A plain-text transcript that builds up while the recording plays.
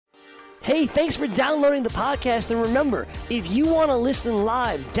Hey, thanks for downloading the podcast, and remember, if you want to listen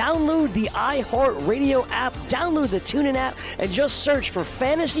live, download the iHeartRadio app, download the TuneIn app, and just search for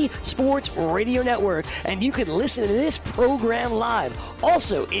Fantasy Sports Radio Network, and you can listen to this program live.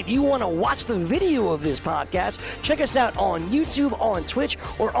 Also, if you want to watch the video of this podcast, check us out on YouTube, on Twitch,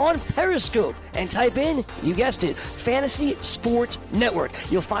 or on Periscope, and type in, you guessed it, Fantasy Sports Network.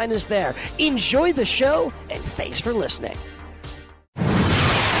 You'll find us there. Enjoy the show, and thanks for listening.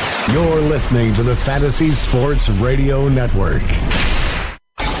 You're listening to the Fantasy Sports Radio Network.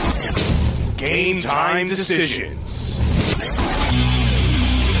 Game time decisions.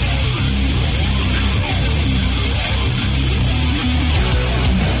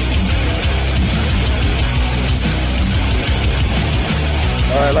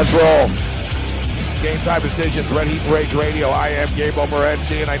 All right, let's roll. Game time decisions, Red Heat and Rage Radio. I am Gabriel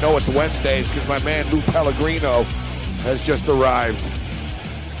Morency, and I know it's Wednesdays because my man Lou Pellegrino has just arrived.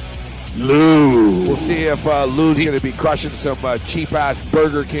 Lou. We'll see if Lou's going to be crushing some cheap-ass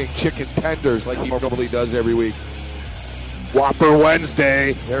Burger King chicken tenders like he normally does every week. Whopper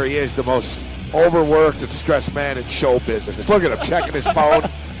Wednesday. There he is, the most overworked and stressed man in show business. Just look at him checking his phone.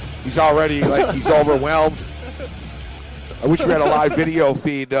 He's already like he's overwhelmed. I wish we had a live video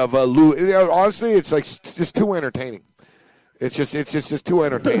feed of Lou. You know, honestly, it's like just too entertaining. It's just too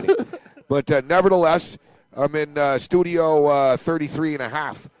entertaining. But nevertheless, I'm in studio 33 and a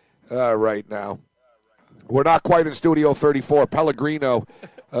half. Right now. We're not quite in Studio 34. Pellegrino,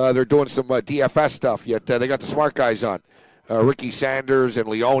 they're doing some DFS stuff, yet they got the smart guys on. Ricky Sanders and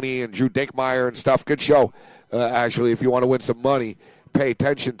Leone and Drew Dinkmeyer and stuff. Good show, actually. If you want to win some money, pay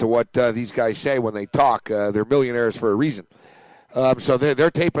attention to what these guys say when they talk. They're millionaires for a reason. So they're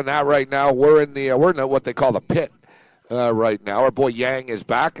taping that right now. We're in what they call the pit right now. Our boy Yang is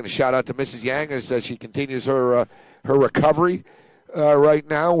back, and a shout out to Mrs. Yang as she continues her recovery. Right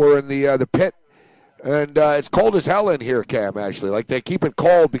now, we're in the pit, and it's cold as hell in here, Cam, actually. Like, they keep it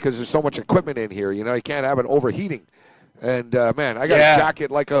cold because there's so much equipment in here. You know, you can't have it overheating. And, man, I got a jacket,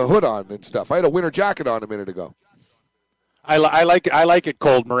 like a hood on and stuff. I had a winter jacket on a minute ago. I like it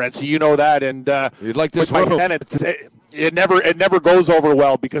cold, Morency. You know that. And you'd like this with my tenants, it never goes over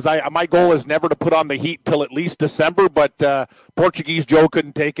well because my goal is never to put on the heat till at least December. But Portuguese Joe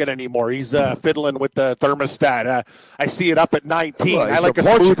couldn't take it anymore. He's fiddling with the thermostat. I see it up at 19. Well, I like a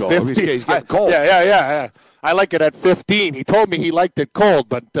Portugal. smooth 15. He's getting cold. Yeah. I like it at 15. He told me he liked it cold,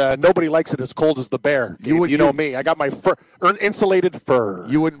 but nobody likes it as cold as the bear. You know me. I got my insulated fur.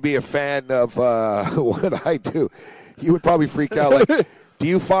 You wouldn't be a fan of what I do. You would probably freak out. Like, do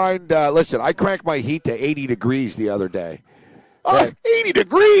you find, listen, I cranked my heat to 80 degrees the other day. 80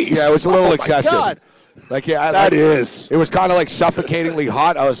 degrees? Yeah, it was a little excessive. God. Like, It was kind of like suffocatingly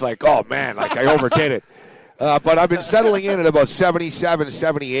hot. I was like, oh, man, like I overdid it. But I've been settling in at about 77,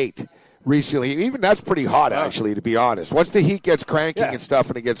 78 recently. Even that's pretty hot, actually, to be honest. Once the heat gets cranking and stuff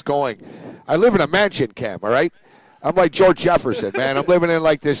and it gets going. I live in a mansion, Cam, all right? I'm like George Jefferson, man. I'm living in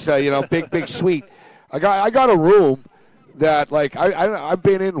like this, big suite. I got a room that, like, I've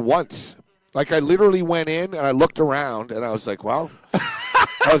been in once. Like, I literally went in and I looked around and I was like, well,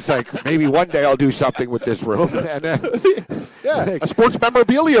 maybe one day I'll do something with this room. And then, a sports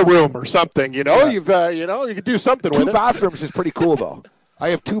memorabilia room or something. You know, you could do something with it. 2 bathrooms is pretty cool, though. I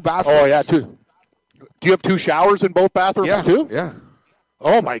have 2 bathrooms. Oh yeah, 2. Do you have 2 showers in both bathrooms too? Yeah.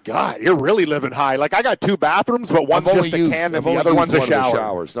 Oh my God, you're really living high. Like, I got 2 bathrooms, but one's just a can and the other one's a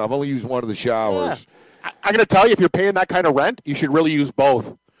shower. No, I've only used one of the showers. Yeah. I'm going to tell you, if you're paying that kind of rent, you should really use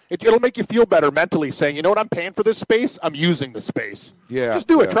both. It'll make you feel better mentally, saying, you know what, I'm paying for this space, I'm using the space. Yeah. Just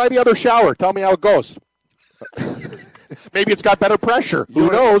do it. Try the other shower. Tell me how it goes. Maybe it's got better pressure. Who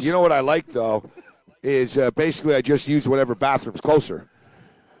knows? You know what I like, though, is basically I just use whatever bathroom's closer.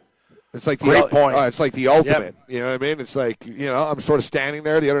 It's like Great point. It's like the ultimate. Yep. You know what I mean? It's like, I'm sort of standing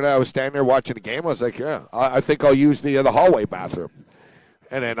there. The other day I was standing there watching the game. I was like, I think I'll use the hallway bathroom.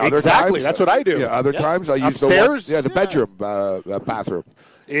 And then other times, that's what I do. Yeah, other times I'll use upstairs. the bedroom bathroom.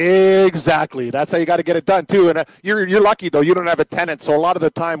 Exactly. That's how you got to get it done, too. And you're lucky, though. You don't have a tenant. So a lot of the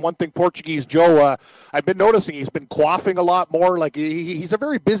time, one thing Portuguese Joe, I've been noticing he's been quaffing a lot more. Like, he's a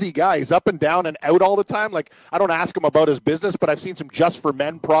very busy guy. He's up and down and out all the time. Like, I don't ask him about his business, but I've seen some Just for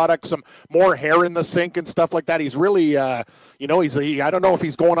Men products, some more hair in the sink and stuff like that. He's really, I don't know if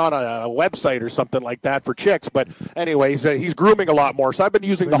he's going on a website or something like that for chicks. But anyways, he's grooming a a lot more. So I've been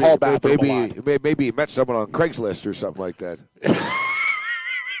using the hall bathroom a lot. Maybe he met someone on Craigslist or something like that.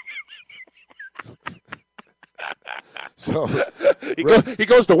 So he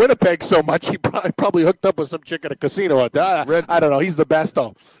goes to Winnipeg so much he probably hooked up with some chick at a casino. I don't know. He's the best,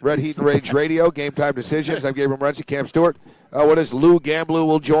 though. Red Heat and Rage Radio, Game Time Decisions. I'm Gabriel Morency, Cam Stewart. What is Lou Gamblu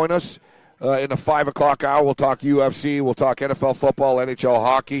will join us In the 5 o'clock hour, we'll talk UFC. We'll talk NFL football, NHL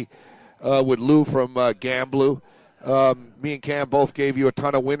hockey with Lou from Gamblu. Me and Cam both gave you a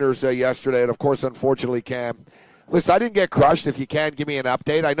ton of winners yesterday. And, of course, unfortunately, Cam, listen, I didn't get crushed. If you can, give me an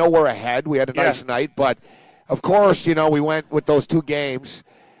update. I know we're ahead. We had a nice night. But, of course, we went with those 2 games.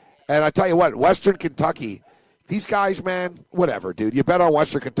 And I tell you what, Western Kentucky, these guys, man, whatever, dude. You bet on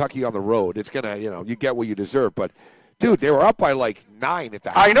Western Kentucky on the road. It's going to, you get what you deserve. But, dude, they were up by, 9 at the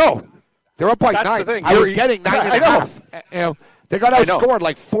half. I know. They're up by That's 9. the thing. I was getting 9 and a half. They got outscored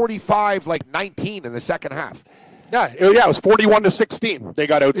 45-19 in the second half. Yeah, it was 41-16. They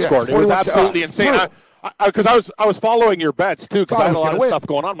got outscored. It was absolutely insane. Because I was following your bets too. Because I had a lot of stuff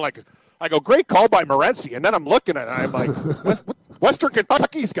going on. I go, great call by Morency, and then I'm looking at it. I'm like, Western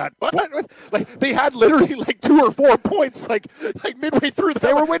Kentucky's got what? Like they had literally 2 or 4 points like midway through.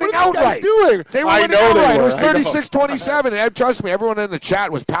 They were winning outright. They were winning outright. It was 36-27, and trust me, everyone in the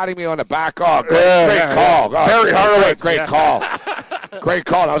chat was patting me on the back. Oh, great call, Barry Horowitz. Great call. Great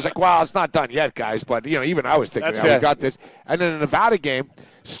call. And I was like, wow, it's not done yet, guys. But even I was thinking, we got this. And then the Nevada game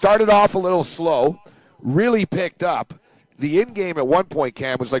started off a little slow, really picked up. The in-game at one point,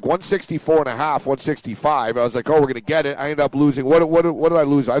 Cam, was 164.5, 165. I was like, oh, we're going to get it. I ended up losing. What did I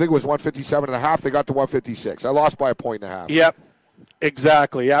lose? I think it was 157.5. They got to 156. I lost by 1.5 points. Yep.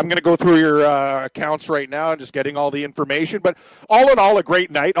 Exactly. Yeah, I'm going to go through your accounts right now and just getting all the information. But all in all, a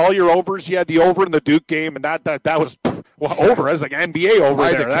great night. All your overs. You had the over in the Duke game, and that was over. It was like NBA over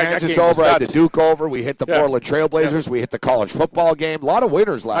I there. had the Kansas over. I had the Duke over. We hit the Portland Trailblazers. We hit the college football game. A lot of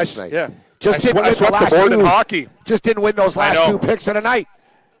winners last night. Yeah. Just didn't win the last 2 in hockey. Just didn't win those last 2 picks of the night.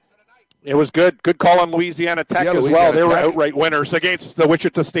 It was good. Good call on Louisiana Tech as well. They were outright winners against the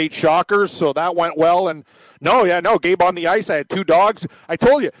Wichita State Shockers, so that went well. And Gabe on the ice. I had 2 dogs. I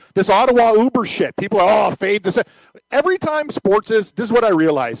told you, this Ottawa Uber shit. People are, fade this. Every time sports this is what I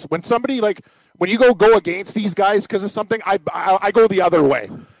realize. When somebody, when you go against these guys because of something, I go the other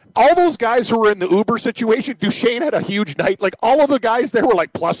way. All those guys who were in the Uber situation, Duchesne had a huge night. All of the guys there were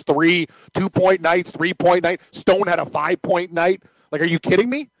 +3, 2-point nights, 3-point night. Stone had a 5-point night. Are you kidding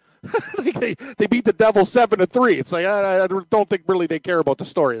me? They beat the Devils 7-3. It's I don't think really they care about the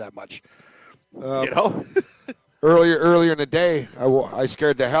story that much. Earlier in the day, I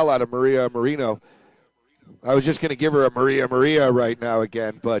scared the hell out of Maria Marino. I was just going to give her a Maria right now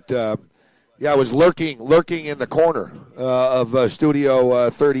again, but I was lurking in the corner of Studio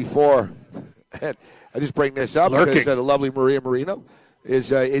 34. And I just bring this up because the lovely Maria Marino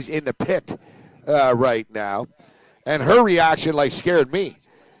is in the pit right now, and her reaction scared me.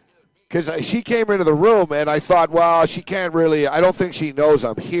 Because she came into the room, and I thought, well, she can't really – I don't think she knows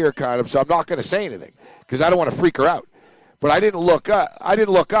I'm here, kind of, so I'm not going to say anything because I don't want to freak her out. But I didn't look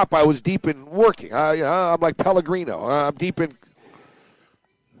up. I was deep in working. I'm like Pellegrino. I'm deep in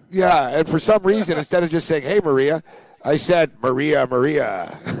 – yeah, and for some reason, instead of just saying, hey, Maria, I said, Maria. I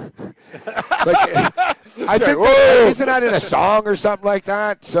think isn't that in a song or something like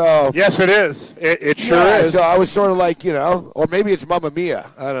that? So yes, it is. It sure is. So I was sort of or maybe it's Mamma Mia.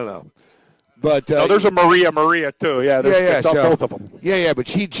 I don't know. But there's a Maria too. Yeah, there's both of them. Yeah, but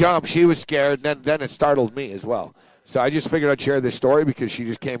she jumped. She was scared, and then it startled me as well. So I just figured I'd share this story because she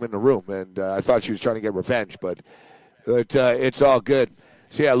just came in the room, and I thought she was trying to get revenge, but it's all good.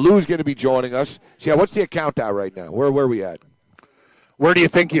 So, Lou's going to be joining us. So, what's the account at right now? Where are we at? Where do you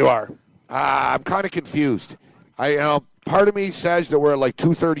think you are? I'm kind of confused. Part of me says that we're at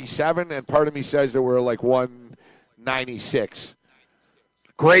 237, and part of me says that we're at 196.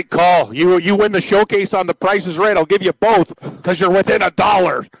 Great call. You win the showcase on The Price is Right. I'll give you both because you're within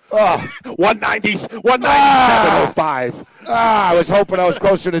 $1. 197.05. I was hoping I was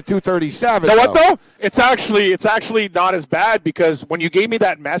closer to 237. You know what though? It's actually not as bad because when you gave me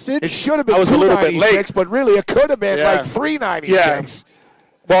that message, it should have been 296, a little bit late, but really it could have been 396. Yeah.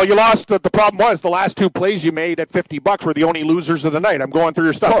 Well, you lost. The problem was the last 2 plays you made at $50 were the only losers of the night. I'm going through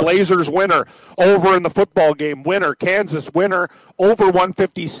your stuff. Blazers winner, over in the football game winner, Kansas winner, over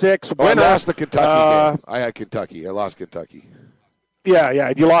 156 winner. I lost the Kentucky game. I had Kentucky. I lost Kentucky.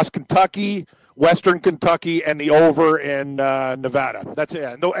 Yeah. You lost Kentucky, Western Kentucky, and the over in Nevada. That's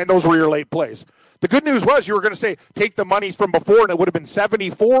it. And those were your late plays. The good news was you were going to say take the monies from before, and it would have been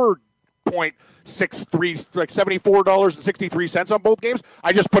 $74.63, $74.63 on both games.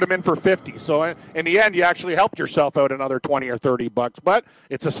 I just put them in for $50. So in the end, you actually helped yourself out another $20 or $30. But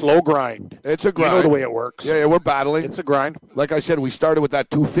it's a slow grind. It's a grind. You know the way it works. Yeah, we're battling. It's a grind. Like I said, we started with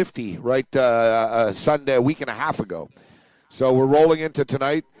that 250 right Sunday, a week and a half ago. So we're rolling into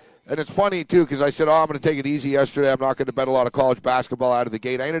tonight. And it's funny, too, because I said, I'm going to take it easy yesterday. I'm not going to bet a lot of college basketball out of the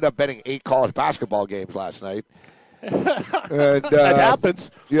gate. I ended up betting 8 college basketball games last night. And That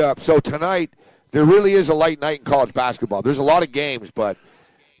happens. Yeah, so tonight, there really is a light night in college basketball. There's a lot of games, but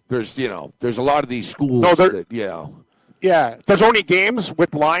there's a lot of these schools Yeah, there's only games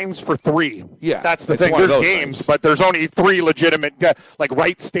with lines for 3. Yeah, that's the it's thing. one of There's those games, things. but there's only 3 legitimate, like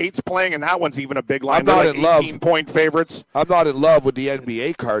Wright State's playing, and that one's even a big line. I'm not They're in like love. 18-point favorites. I'm not in love with the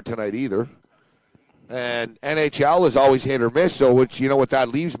NBA card tonight either. And NHL is always hit or miss, so what that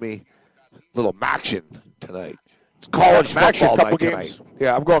leaves me? Little action tonight. It's college football couple night games. tonight.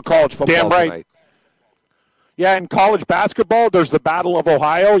 Yeah, I'm going college football Damn right. tonight. Yeah, in college basketball, there's the Battle of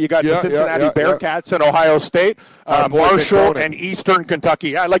Ohio. You got the Cincinnati Bearcats and Ohio State, Marshall and Eastern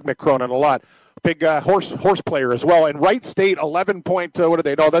Kentucky. I like Mick Cronin a lot. Big horse player as well. And Wright State, 11-point. What do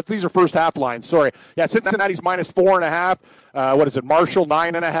they know? These are first half lines. Sorry. Yeah, Cincinnati's -4.5. What is it? Marshall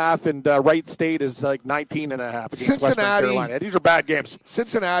 9.5, and Wright State is like 19.5 against Western Carolina. These are bad games.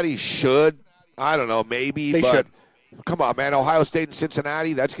 Cincinnati should. I don't know. Maybe they should. Come on, man. Ohio State and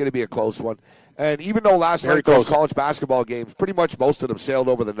Cincinnati. That's going to be a close one. And even though last night close. those college basketball games, pretty much most of them sailed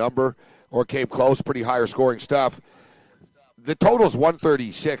over the number or came close, pretty higher scoring stuff. The total's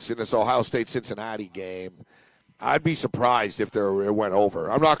 136 in this Ohio State-Cincinnati game. I'd be surprised if it went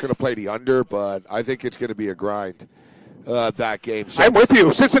over. I'm not going to play the under, but I think it's going to be a grind, that game. So, I'm with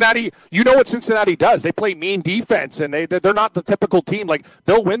you. Cincinnati, you know what Cincinnati does. They play mean defense, and they're not the typical team. Like,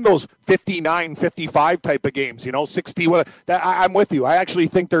 they'll win those 59-55 type of games, 60. I'm with you. I actually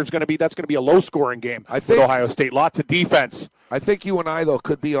think that's going to be a low-scoring game with Ohio State. Lots of defense. I think you and I, though,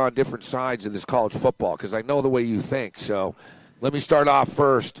 could be on different sides of this college football because I know the way you think. So let me start off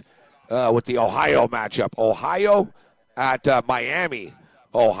first with the Ohio matchup. Ohio at Miami,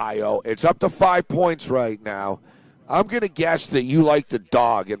 Ohio. It's up to 5 points right now. I'm going to guess that you like the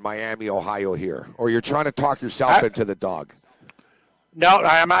dog in Miami, Ohio here, or you're trying to talk yourself into the dog. No,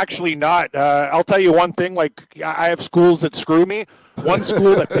 I'm actually not. I'll tell you one thing. Like, I have schools that screw me. One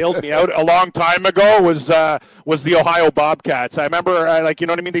school that bailed me out a long time ago was the Ohio Bobcats. I remember, you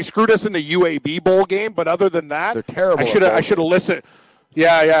know what I mean? They screwed us in the UAB bowl game, but other than that, they're terrible. I should have listened.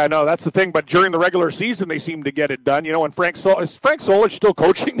 Yeah, no, that's the thing. But during the regular season, they seem to get it done. And is Frank Solich still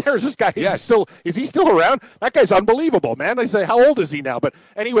coaching there? Is this guy? Yes. Is he still around? That guy's unbelievable, man. I say, how old is he now? But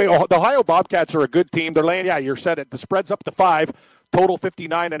anyway, the Ohio Bobcats are a good team. They're laying. Yeah, you said it. The spread's up to 5. Total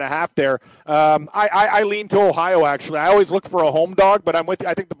 59.5 there. I lean to Ohio, actually. I always look for a home dog, but I'm with you.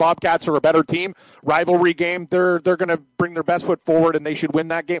 I think the Bobcats are a better team. Rivalry game. They're going to bring their best foot forward, and they should win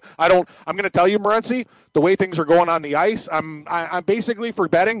that game. I'm going to tell you, Morency, the way things are going on the ice, I'm basically for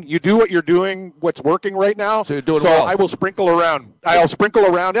betting. You do what you're doing, what's working right now. So you're doing well. I will sprinkle around. I'll sprinkle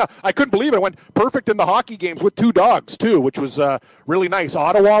around. Yeah, I couldn't believe it. I went perfect in the hockey games with 2 dogs, too, which was really nice.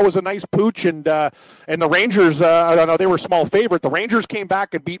 Ottawa was a nice pooch, and the Rangers, I don't know, they were a small favorite. The Rangers came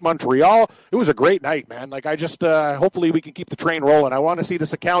back and beat Montreal. It was a great night, man. Like, I just, hopefully we can keep the train rolling. I want to see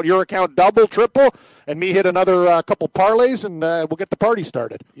this your account double, triple, and me hit another couple parlays, and we'll get the party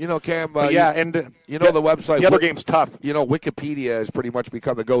started. Cam, the website. The other game's tough. Wikipedia has pretty much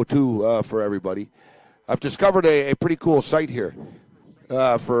become the go-to for everybody. I've discovered a pretty cool site here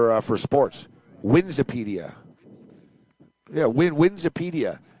for sports. Winsipedia. Yeah,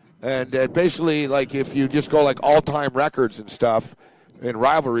 Winsipedia. And basically, like, if you just go, like, all-time records and stuff and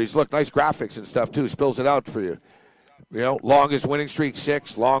rivalries, look, nice graphics and stuff, too, spills it out for you. Longest winning streak,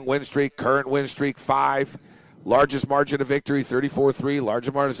 6. Long win streak, current win streak, 5. Largest margin of victory, 34-3.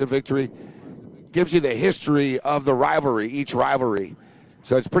 Largest margin of victory. Gives you the history of the rivalry, each rivalry.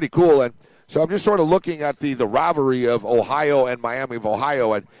 So it's pretty cool. And so I'm just sort of looking at the rivalry of Ohio and Miami of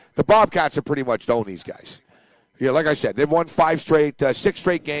Ohio. And the Bobcats have pretty much known these guys. Like I said, they've won 6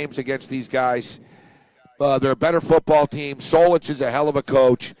 straight games against these guys. They're a better football team. Solich is a hell of a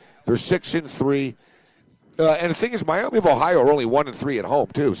coach. They're 6-3. And the thing is, Miami of Ohio are only 1-3 at home,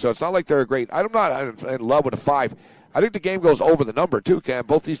 too. So it's not like they're great. I'm not in love with a 5. I think the game goes over the number, too, Cam.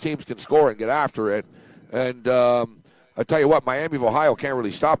 Both these teams can score and get after it. And I tell you what, Miami of Ohio can't really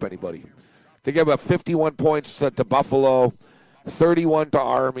stop anybody. They gave up 51 points to Buffalo, 31 to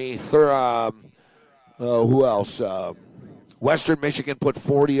Army. Who else? Western Michigan put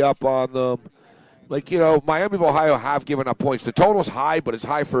 40 up on them. Miami of Ohio have given up points. The total's high, but it's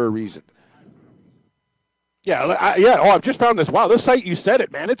high for a reason. Yeah. I've just found this. Wow, this site, you said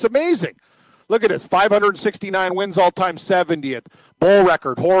it, man. It's amazing. Look at this. 569 wins all-time, 70th. Bowl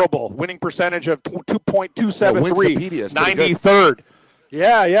record, horrible. Winning percentage of 2.273. 93rd.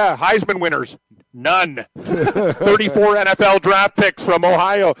 Yeah. Heisman winners, none. 34 NFL draft picks from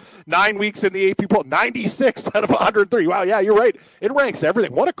Ohio. 9 weeks in the AP poll, 96 out of 103. Wow, yeah, you're right. It ranks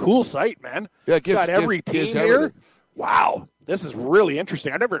everything. What a cool site, man. Yeah, it's got every team here. Wow. This is really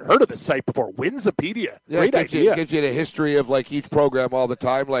interesting. I never heard of this site before. Winsipedia. Yeah, Great idea. It gives you the history of like each program all the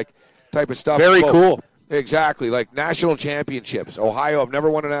time, like type of stuff. Very cool. Exactly, like national championships. Ohio have never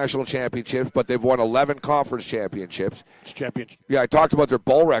won a national championship, but they've won 11 conference championships. Yeah, I talked about their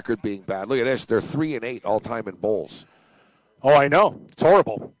bowl record being bad. Look at this. They're 3-8 all time in bowls. Oh, I know. It's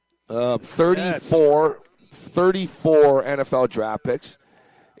horrible. 34 NFL draft picks.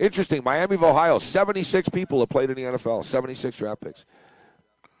 Interesting. Miami of Ohio, 76 people have played in the NFL. 76 draft picks.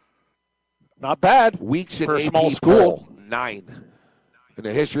 Not bad. Weeks in for a AP small school. Poll, 9. In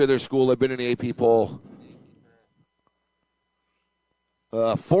the history of their school, they've been in the AP poll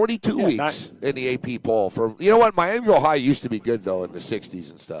 42 weeks in the AP poll. You know what? Miami of Ohio used to be good, though, in the 60s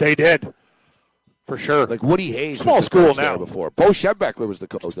and stuff. They did. For sure. Like Woody Hayes small was the school coach now. there before. Bo Schembechler was the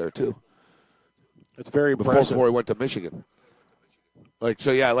coach there, too. It's very impressive. Before he went to Michigan.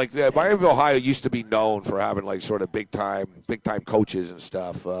 Miami of Ohio used to be known for having, like, sort of big-time coaches and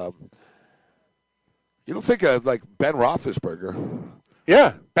stuff. You don't think of, like, Ben Roethlisberger.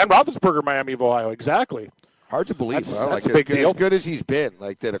 Yeah, Ben Roethlisberger, Miami of Ohio, exactly. Hard to believe. That's a big deal. As good as he's been,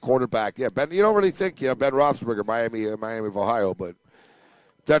 like that, a quarterback. Yeah, Ben. You don't really think, Ben Roethlisberger, Miami of Ohio, but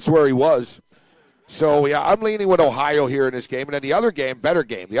that's where he was. So yeah, I'm leaning with Ohio here in this game, and then the other game, better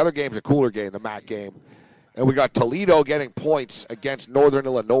game. The other game's a cooler game, the MAC game, and we got Toledo getting points against Northern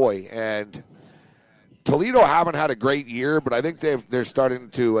Illinois, and Toledo haven't had a great year, but I think they're starting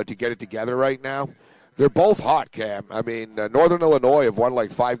to get it together right now. They're both hot, Cam. I mean, Northern Illinois have won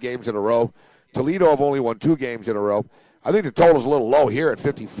like 5 games in a row. Toledo have only won 2 games in a row. I think the total's a little low here at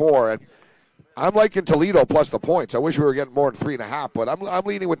 54, and I'm liking Toledo plus the points. I wish we were getting more than 3.5, but I'm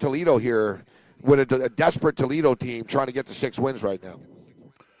leaning with Toledo here, with a desperate Toledo team trying to get to 6 wins right now.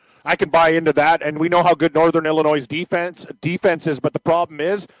 I can buy into that, and we know how good Northern Illinois' defense is, but the problem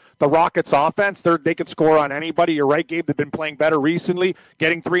is the Rockets' offense. They can score on anybody. You're right, Gabe. They've been playing better recently,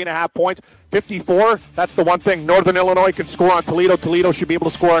 getting 3.5 points. 54, that's the one thing. Northern Illinois can score on Toledo. Toledo should be able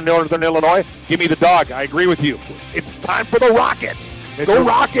to score on Northern Illinois. Give me the dog. I agree with you. It's time for the Rockets. Go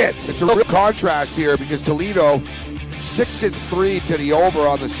Rockets. It's a real contrast here because Toledo, 6-3 to the over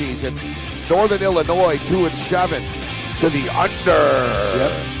on the season. Northern Illinois, 2-7 to the under.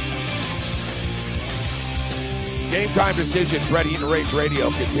 Yep. Game Time Decisions, Ready to Rage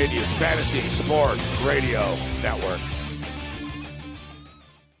Radio continues. Fantasy Sports Radio Network.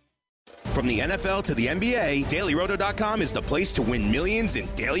 From the NFL to the NBA, DailyRoto.com is the place to win millions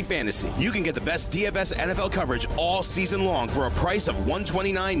in daily fantasy. You can get the best DFS NFL coverage all season long for a price of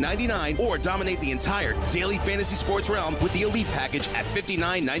 $129.99 or dominate the entire daily fantasy sports realm with the Elite Package at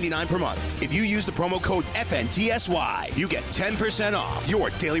 $59.99 per month. If you use the promo code FNTSY, you get 10% off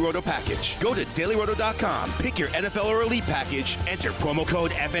your Daily Roto package. Go to DailyRoto.com, pick your NFL or Elite Package, enter promo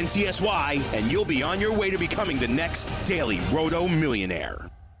code FNTSY, and you'll be on your way to becoming the next Daily Roto millionaire.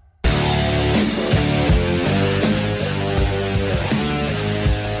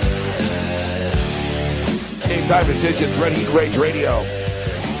 Game Time Decisions, Ready to Rage Radio.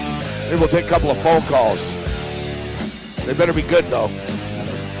 Maybe we'll take a couple of phone calls. They better be good, though.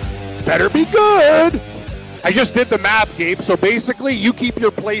 Better be good. I just did the math, Gabe. So basically, you keep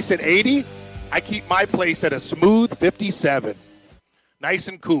your place at 80. I keep my place at a smooth 57. Nice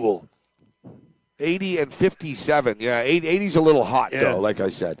and cool. 80 and 57. Yeah, 80's a little hot, though, like I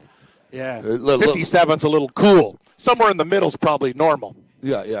said. Yeah, 57's a little cool. Somewhere in the middle's probably normal.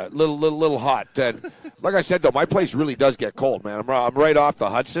 Yeah, little hot. And like I said, though, my place really does get cold, man. I'm right off the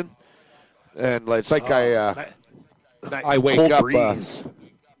Hudson, and it's like I wake up.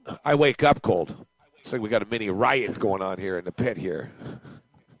 I wake up cold. It's like we got a mini riot going on here in the pit here.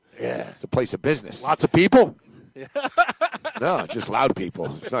 Yeah, it's a place of business. Lots of people. No, just loud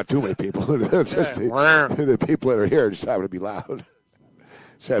people. It's not too many people. It's just the people that are here just happen to be loud.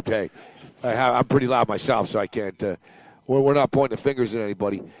 Except, hey, I'm pretty loud myself, so I can't. We're not pointing fingers at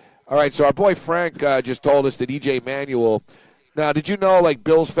anybody. All right, so our boy Frank just told us that EJ Manuel. Now, did you know, like,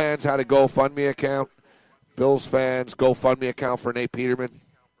 Bills fans had a GoFundMe account? Bills fans, GoFundMe account for Nate Peterman?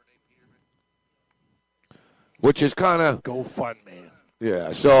 Which is kind of... GoFundMe.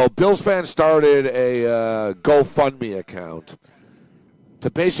 Yeah, so Bills fans started a GoFundMe account to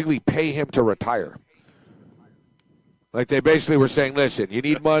basically pay him to retire. Like, they basically were saying, listen, you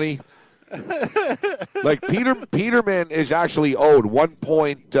need money. Like, Peterman is actually owed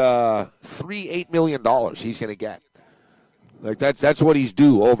 $1.38 million he's going to get. Like, that's what he's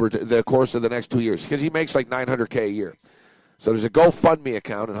due over the course of the next 2 years because he makes like $900K a year. So there's a GoFundMe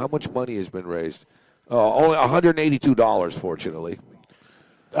account, and how much money has been raised? Only $182, fortunately.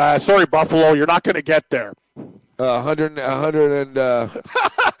 Sorry, Buffalo, you're not going to get there. 100 and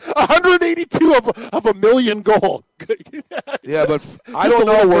 182 of a million goal. Yeah, but I don't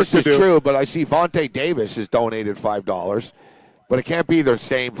know if this is true, but I see Vontae Davis has donated $5. But it can't be the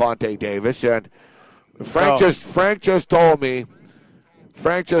same Vontae Davis. And Frank just told me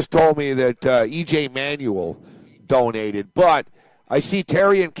that E.J. Manuel donated. But I see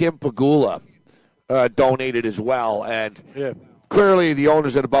Terry and Kim Pagula donated as well. And clearly the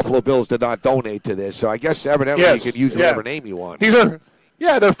owners of the Buffalo Bills did not donate to this. So I guess evidently you can use whatever name you want. These are,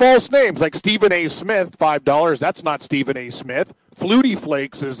 they're false names. Like Stephen A. Smith, $5. That's not Stephen A. Smith. Flutie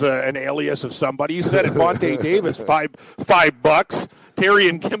Flakes is an alias of somebody. You said it. Vontae Davis, $5. Terry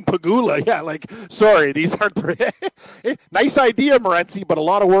and Kim Pagula. Sorry, these aren't the nice idea, Morency, but a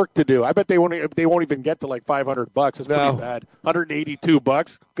lot of work to do. I bet they won't even get to like $500. It's pretty bad.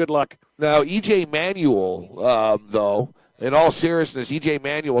 $182. Good luck. Now, E.J. Manuel, though, in all seriousness, E.J.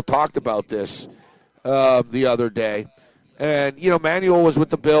 Manuel talked about this the other day. And, Manuel was with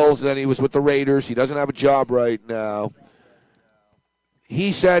the Bills, and then he was with the Raiders. He doesn't have a job right now.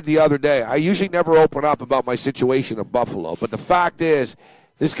 He said the other day, I usually never open up about my situation in Buffalo, but the fact is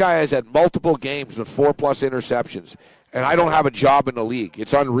this guy has had multiple games with 4+ interceptions, and I don't have a job in the league.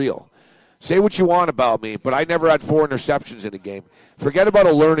 It's unreal. Say what you want about me, but I never had 4 interceptions in a game. Forget about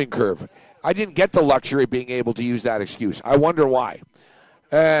a learning curve. I didn't get the luxury of being able to use that excuse. I wonder why.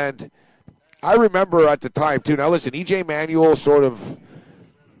 And I remember at the time, too. Now, listen, E.J. Manuel sort of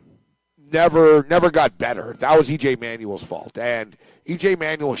never got better. That was E.J. Manuel's fault. And E.J.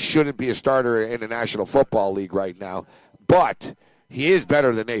 Manuel shouldn't be a starter in the National Football League right now. But he is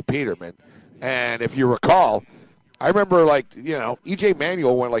better than Nate Peterman. And if you recall, I remember, E.J.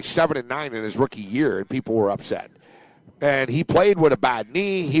 Manuel went 7-9 in his rookie year, and people were upset. And he played with a bad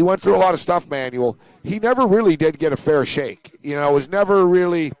knee. He went through a lot of stuff, Manuel. He never really did get a fair shake. It was never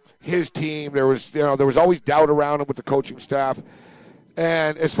really his team. There was always doubt around him with the coaching staff.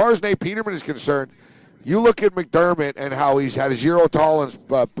 And as far as Nate Peterman is concerned, you look at McDermott and how he's had a zero tolerance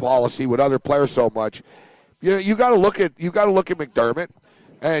policy with other players so much. You got to look at McDermott,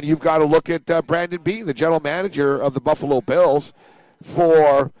 and you've got to look at Brandon Beane, the general manager of the Buffalo Bills,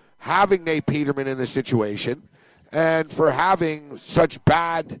 for having Nate Peterman in this situation and for having such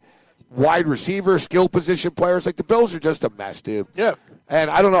bad wide receiver, skill position players. The Bills are just a mess, dude. Yeah. And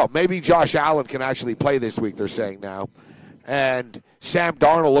I don't know, maybe Josh Allen can actually play this week, they're saying now. And Sam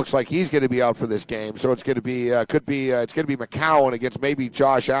Darnold looks like he's going to be out for this game, so it's going to be it's going to be McCown against maybe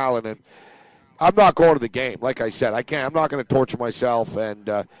Josh Allen. And I'm not going to the game, like I said. I'm not going to torture myself, and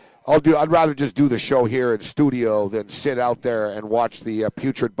I'd rather just do the show here in studio than sit out there and watch the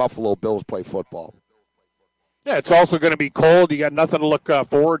putrid Buffalo Bills play football. Yeah, it's also going to be cold. You got nothing to look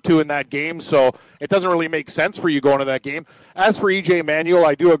forward to in that game, so it doesn't really make sense for you going to that game. As for E.J. Manuel,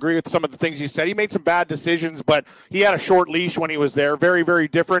 I do agree with some of the things he said. He made some bad decisions, but he had a short leash when he was there. Very, very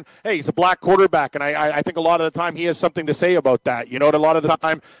different. Hey, he's a black quarterback, and I think a lot of the time he has something to say about that. A lot of the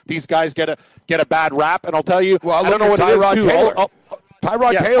time these guys get a bad rap, and I'll tell you, I don't know what Tyrod it is, Taylor.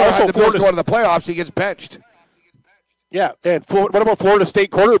 Tyrod Taylor had the Bills going to the playoffs. He gets benched. Yeah, and what about Florida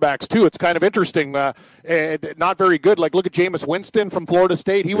State quarterbacks, too? It's kind of interesting. Not very good. Look at Jameis Winston from Florida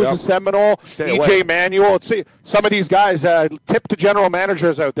State. He was a Seminole. E.J. Manuel. See, some of these guys, tip to general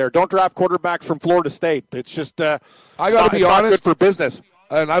managers out there. Don't draft quarterbacks from Florida State. It's just I got to be honest, not good for business.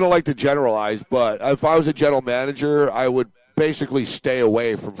 And I don't like to generalize, but if I was a general manager, I would basically stay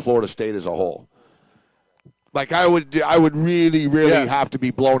away from Florida State as a whole. I would really have to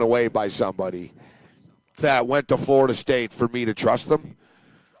be blown away by somebody that went to Florida State for me to trust them.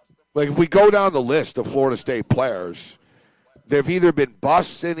 If we go down the list of Florida State players, they've either been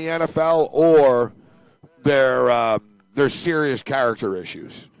busts in the NFL or they're serious character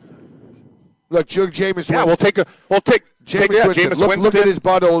issues. Look, Jameis Winston. Yeah, we'll take Jameis Winston. Look at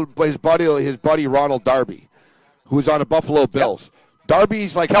his buddy Ronald Darby, who's on the Buffalo Bills. Yep.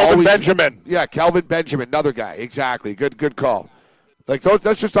 Darby's Kelvin Benjamin. Yeah, Kelvin Benjamin, another guy. Exactly. Good call.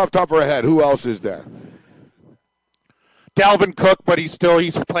 That's just off the top of our head. Who else is there? Dalvin Cook, but he's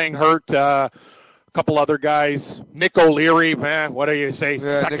playing hurt. A couple other guys. Nick O'Leary, man, what do you say?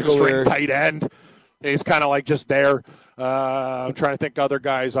 Second-string tight end. He's kind of just there. I'm trying to think other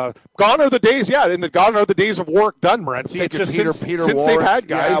guys. Gone are the days, gone are the days of Warwick Dunn, Morency. It's just since they've had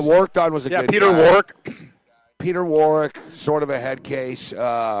guys. Yeah, Warwick Dunn was a good Peter guy. Warwick. Peter Warwick, sort of a head case.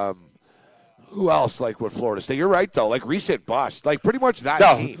 Who else with Florida State? You're right, though. Recent bust. Pretty much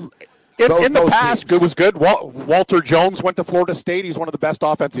that team. In the past, teams. It was good. Walter Jones went to Florida State. He's one of the best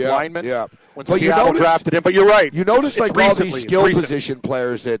offensive linemen. Yeah. When Seattle drafted him. But you're right. You notice all these skill position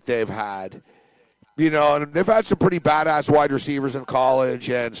players that they've had. And they've had some pretty badass wide receivers in college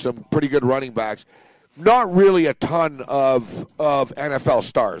and some pretty good running backs. not really a ton of NFL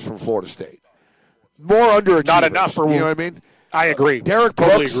stars from Florida State. More underachievers. Not enough for you know what I mean? I agree. Derek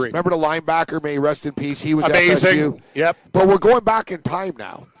totally Brooks, agree. remember the linebacker? May he rest in peace. He was amazing. FSU. Yep. But we're going back in time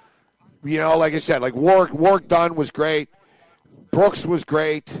now. You know, like I said, like Warwick Dunn was great. Brooks was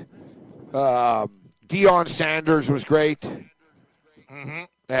great. Deion Sanders was great. Mm-hmm.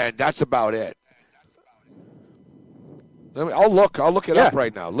 And that's about it. I'll look it up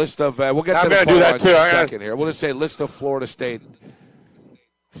right now. List of we'll get to the do that too. In a second here. We'll just say list of Florida State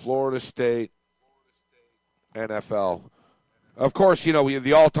NFL. Of course, you know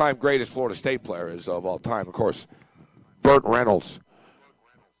the all-time greatest Florida State player is of all time. Of course, Burt Reynolds.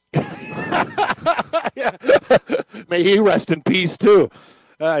 Yeah. May he rest in peace too.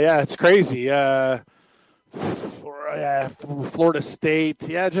 Yeah, it's crazy. Florida State.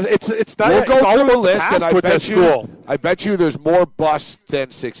 Yeah, it's not. We'll go through the list, and I bet you there's more busts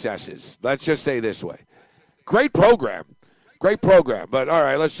than successes. Let's just say this way. Great program. But all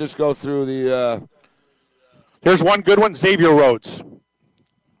right, let's just go through the. Here's one good one: Xavier Rhodes.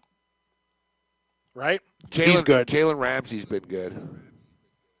 Right? He's good. Jalen Ramsey's been good.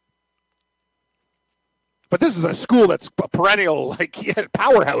 But this is a school that's a perennial,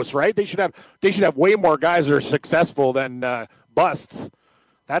 powerhouse, right? They should have way more guys that are successful than busts.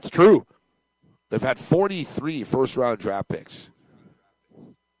 That's true. They've had 43 first-round draft picks.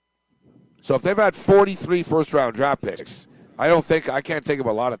 So if they've had 43 first-round draft picks, I can't think of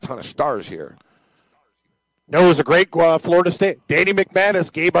a ton of stars here. No, it was a great Florida State. Danny McManus,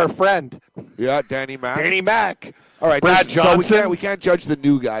 Gabe, our friend. Yeah, Danny Mack. All right, Brad Johnson. So we can't judge the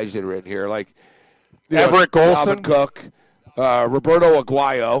new guys that are in here, like Everett Golson, Alvin Cook, Roberto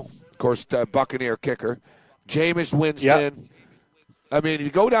Aguayo, of course, Buccaneer kicker, Jameis Winston. Yep. I mean, you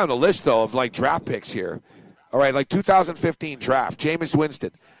go down the list, though, of, draft picks here. All right, 2015 draft, Jameis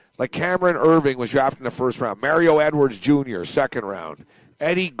Winston. Cameron Irving was drafted in the first round. Mario Edwards Jr., second round.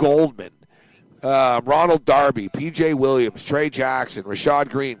 Eddie Goldman, Ronald Darby, P.J. Williams, Trey Jackson, Rashad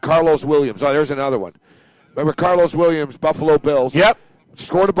Green, Carlos Williams. Oh, there's another one. Remember Carlos Williams, Buffalo Bills? Yep.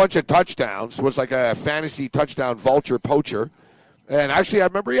 Scored a bunch of touchdowns, was like a fantasy touchdown vulture poacher. And actually, I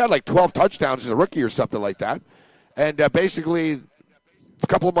remember he had 12 touchdowns as a rookie or something like that. And basically, a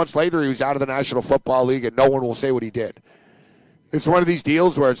couple of months later, he was out of the National Football League, and no one will say what he did. It's one of these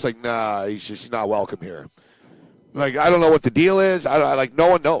deals where it's nah, he's just not welcome here. I don't know what the deal is. No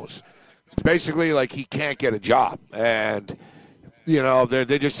one knows. It's basically he can't get a job. And,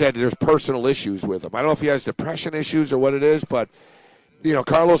 they just said there's personal issues with him. I don't know if he has depression issues or what it is, but,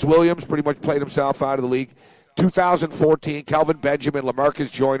 Carlos Williams pretty much played himself out of the league. 2014, Kelvin Benjamin,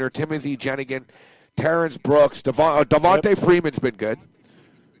 LaMarcus Joyner, Timothy Jenigan, Terrence Brooks, Devontae Freeman's been good.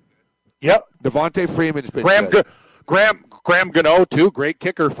 Yep. Devontae Freeman's been good. Graham Gano, too. Great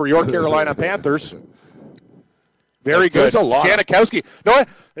kicker for your Carolina Panthers. Very good. There's a lot. Janikowski. No,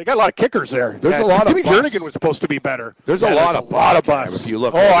 they got a lot of kickers there. There's a lot Timmy of busts. Jernigan was supposed to be better. There's a lot of busts. If you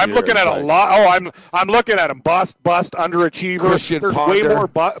look, I'm looking at a lot. Oh, I'm looking at him. Bust, underachiever. Christian There's Ponder. way more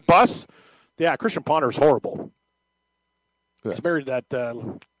busts. Yeah, Christian Ponder is horrible. Yeah. He's married to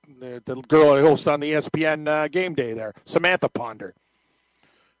the girl who hosts on the ESPN game day there, Samantha Ponder.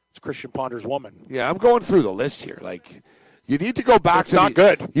 It's Christian Ponder's woman. Yeah, I'm going through the list here. You need to go back it's not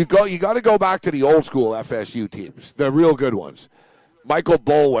good. You got to go back to the old school FSU teams, the real good ones. Michael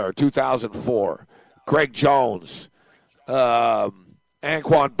Boulware, 2004. Greg Jones,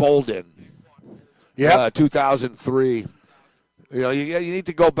 Anquan Bolden, 2003. You need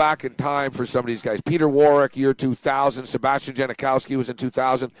to go back in time for some of these guys. Peter Warwick, year 2000. Sebastian Janikowski was in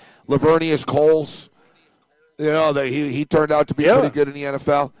 2000. Lavernius Coles, he turned out to be pretty good in the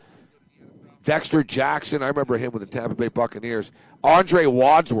NFL. Dexter Jackson, I remember him with the Tampa Bay Buccaneers. Andre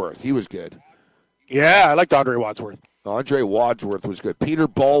Wadsworth, he was good. Yeah, I liked Andre Wadsworth. Andre Wadsworth was good. Peter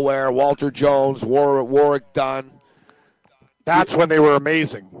Boulware, Walter Jones, Warwick Dunn. That's when they were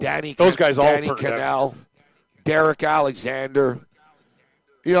amazing. Those guys all turned Cannell, Derek Alexander.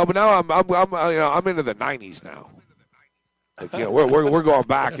 But now I'm into the 90s now. We're going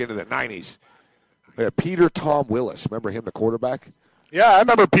back into the 90s. Peter Tom Willis, remember him, the quarterback? Yeah, I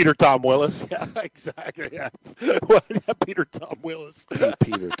remember Peter Tom Willis. Yeah, exactly. Yeah, Peter Tom Willis.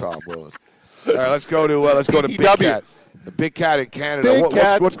 Peter Tom Willis. All right, let's go to Big Cat. The Big Cat in Canada.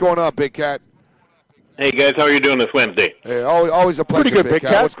 What's going on, Big Cat? Hey guys, how are you doing this Wednesday? Hey, always a pleasure, pretty good, Big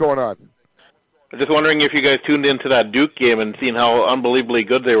Cat. What's going on? I'm just wondering if you guys tuned into that Duke game and seen how unbelievably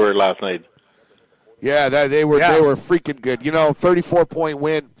good they were last night. Yeah, they were freaking good. 34-point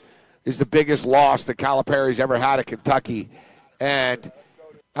win is the biggest loss that Calipari's ever had at Kentucky. And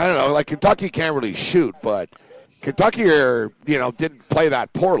I don't know, Kentucky can't really shoot, but Kentucky didn't play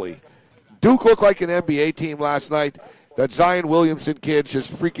that poorly. Duke looked like an NBA team last night. That Zion Williamson kid's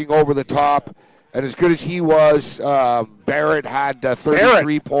just freaking over the top. And as good as he was, Barrett had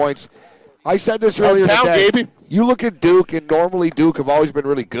 33 points. I said this earlier today. Baby. You look at Duke, and normally Duke have always been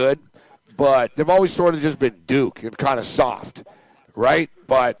really good, but they've always sort of just been Duke and kind of soft, right?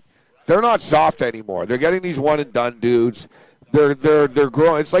 But they're not soft anymore. They're getting these one-and-done dudes. They're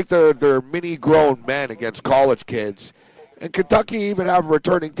growing. It's like they're mini-grown men against college kids. And Kentucky even have a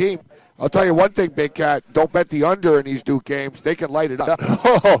returning team. I'll tell you one thing, Big Cat. Don't bet the under in these Duke games. They can light it up.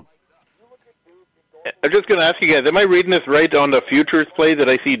 I'm just going to ask you guys, am I reading this right on the futures play that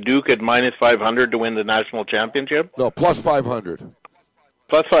I see Duke at minus 500 to win the national championship? No, plus 500.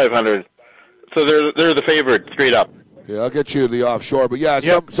 Plus 500. So they're the favorite, straight up. Yeah, I'll get you the offshore. But, yeah,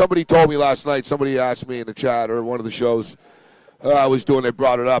 somebody told me last night, somebody asked me in the chat or one of the shows I was doing, they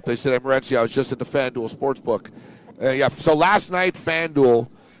brought it up. They said, hey, Morency, I was just at the FanDuel Sportsbook. So last night, FanDuel,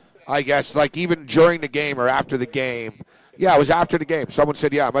 I guess, like even during the game or after the game, yeah, it was after the game. Someone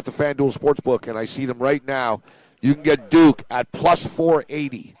said, yeah, I'm at the FanDuel Sportsbook, and I see them right now. You can get Duke at plus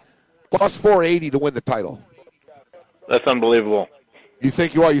 480. Plus 480 to win the title. That's unbelievable. You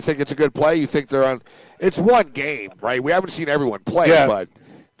think you are? You think it's a good play? You think they're on? It's one game, right? We haven't seen everyone play, but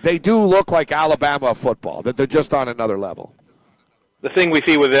they do look like Alabama football, that they're just on another level. The thing we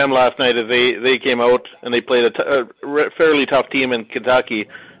see with them last night is they came out and they played a fairly tough team in Kentucky,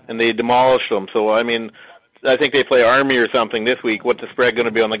 and they demolished them. So, I mean, I think they play Army or something this week. What's the spread going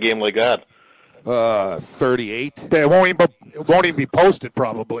to be on the game like that? 38. It won't even be posted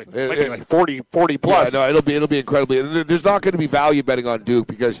probably. It might be like 40 plus. Yeah, no, it'll be incredibly. There's not going to be value betting on Duke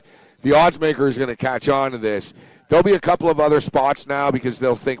because the odds maker is going to catch on to this. There'll be a couple of other spots now because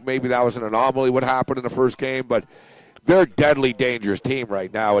they'll think maybe that was an anomaly what happened in the first game, but they're a deadly dangerous team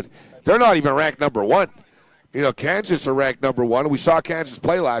right now, and they're not even ranked number one. You know, Kansas are ranked number one. We saw Kansas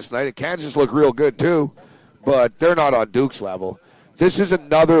play last night, and Kansas looked real good too, but they're not on Duke's level. This is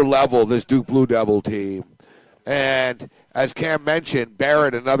another level, this Duke Blue Devil team. And as Cam mentioned,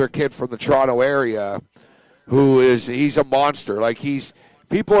 Barrett, another kid from the Toronto area, he's a monster. Like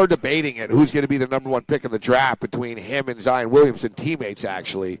people are debating it. Who's going to be the number one pick in the draft between him and Zion Williamson, teammates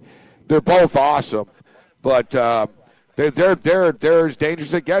actually. They're both awesome, but they're as dangerous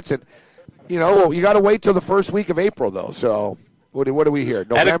as it gets. And you know, you got to wait till the first week of April though. So what do we hear?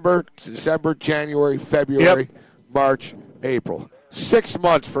 November, December, January, February, March, April. 6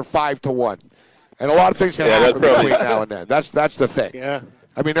 months for 5-1. And a lot of things can happen between now and then. That's the thing. Yeah.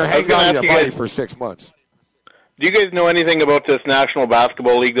 I mean, they're hanging on to money for 6 months. Do you guys know anything about this National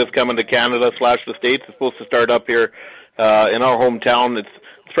Basketball League that's coming to Canada / the States? It's supposed to start up here in our hometown. It's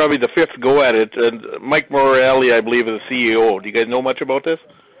probably the fifth go at it. And Mike Morelli, I believe, is the CEO. Do you guys know much about this?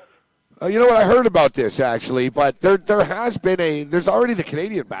 You know what? I heard about this, actually. But there has been there's already the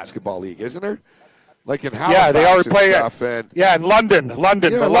Canadian Basketball League, isn't there? Like in Halifax, they already play stuff, in London, the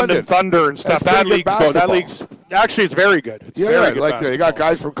London Thunder and stuff. That league's actually it's very good. It's very good. Like they got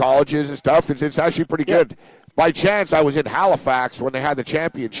guys from colleges and stuff. It's actually pretty good. By chance, I was in Halifax when they had the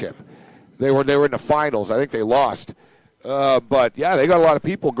championship. They were in the finals. I think they lost, but yeah, they got a lot of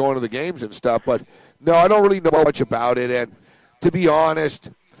people going to the games and stuff. But no, I don't really know much about it. And to be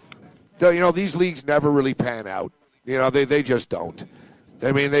honest, these leagues never really pan out. They just don't.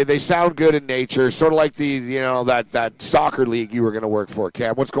 I mean, they sound good in nature, sort of like that soccer league you were going to work for,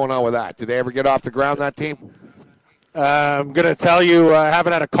 Cam. What's going on with that? Did they ever get off the ground, that team? I'm going to tell you, I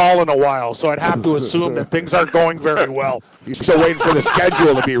haven't had a call in a while, so I'd have to assume that things aren't going very well. You're still waiting for the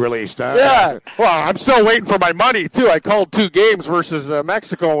schedule to be released, huh? Yeah. Well, I'm still waiting for my money, too. I called 2 games versus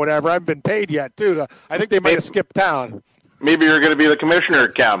Mexico or whatever. I haven't been paid yet, too. I think they might have skipped town. Maybe you're going to be the commissioner,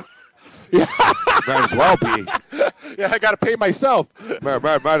 Cam. Yeah. Might as well be. Yeah, I got to pay myself.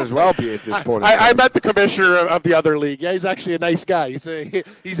 Might as well be at this point. I met the commissioner of the other league. Yeah, he's actually a nice guy.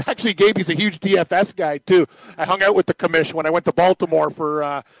 He's actually Gabe. He's a huge DFS guy too. I hung out with the commission when I went to Baltimore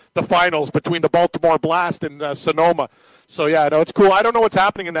for the finals between the Baltimore Blast and Sonoma. So yeah, no, it's cool. I don't know what's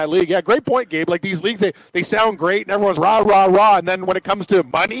happening in that league. Yeah, great point, Gabe. Like these leagues, they sound great and everyone's rah rah rah, and then when it comes to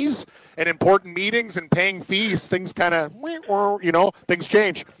monies and important meetings and paying fees, things kind of things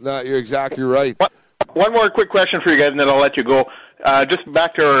change. No, you're exactly right. One more quick question for you guys, and then I'll let you go. Just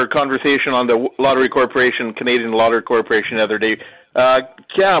back to our conversation on the Lottery Corporation, Canadian Lottery Corporation the other day.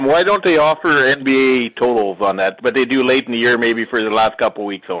 Cam, why don't they offer NBA totals on that? But they do late in the year, maybe for the last couple of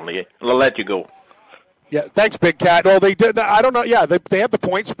weeks only. I'll let you go. Yeah, thanks, Big Cat. Well, they did. I don't know. Yeah, they have the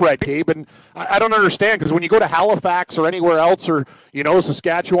point spread, Gabe, and I don't understand because when you go to Halifax or anywhere else, or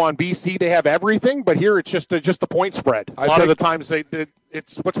Saskatchewan, BC, they have everything, but here it's just the point spread. A lot of the times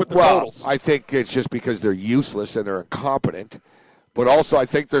it's what's with the totals. I think it's just because they're useless and they're incompetent. But also, I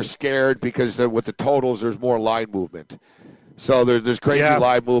think they're scared because with the totals, there's more line movement. So there's crazy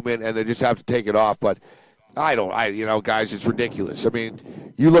line movement, and they just have to take it off. But guys, it's ridiculous. I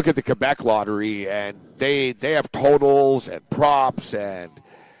mean, you look at the Quebec lottery, and they have totals and props and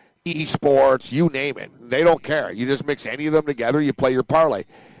esports, you name it. They don't care. You just mix any of them together, you play your parlay.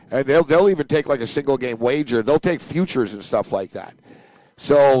 And they'll even take like a single game wager. They'll take futures and stuff like that.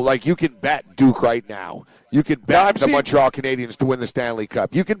 So, like, you can bet Duke right now. You can bet the Montreal Canadiens to win the Stanley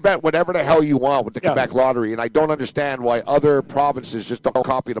Cup. You can bet whatever the hell you want with the Quebec lottery, and I don't understand why other provinces just don't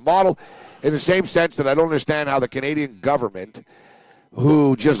copy the model, in the same sense that I don't understand how the Canadian government,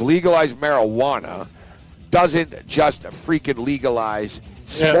 who just legalized marijuana, doesn't just freaking legalize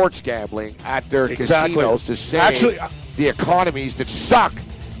sports gambling at their casinos to save the economies that suck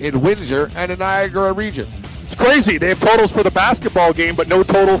in Windsor and the Niagara region. It's crazy. They have totals for the basketball game, but no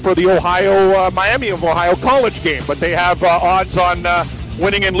total for the Miami of Ohio college game. But they have odds on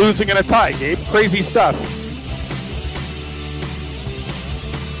winning and losing in a tie, Gabe. Crazy stuff.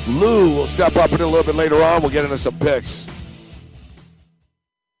 Lou will step up in a little bit later on. We'll get into some picks.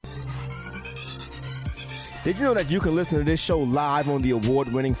 Did you know that you can listen to this show live on the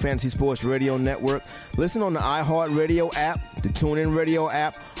award-winning Fantasy Sports Radio Network? Listen on the iHeartRadio app, the TuneIn Radio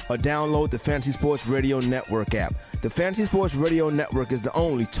app, or download the Fantasy Sports Radio Network app. The Fantasy Sports Radio Network is the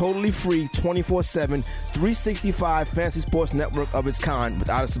only totally free 24/7, 365 fantasy sports network of its kind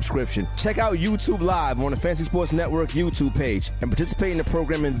without a subscription. Check out YouTube Live on the Fantasy Sports Network YouTube page and participate in the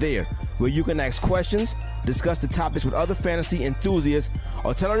programming there, where you can ask questions, discuss the topics with other fantasy enthusiasts,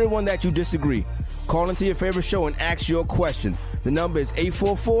 or tell everyone that you disagree. Call into your favorite show and ask your question. The number is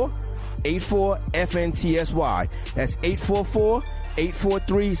 844-84-FNTSY. That's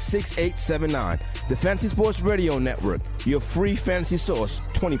 844-843-6879. The Fantasy Sports Radio Network, your free fantasy source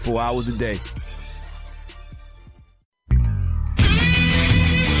 24 hours a day.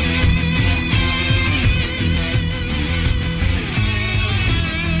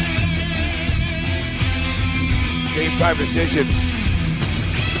 Game time decisions.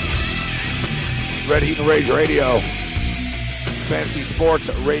 Red Heat and Rage Radio, Fantasy Sports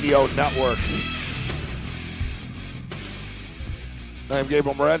Radio Network. I'm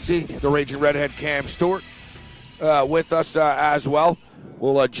Gabriel Morency, the Raging Redhead Cam Stewart, with us as well.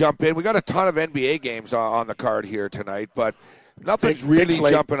 We'll jump in. We got a ton of NBA games on the card here tonight, but nothing's really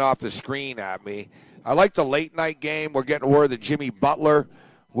jumping off the screen at me. I like the late night game. We're getting word that Jimmy Butler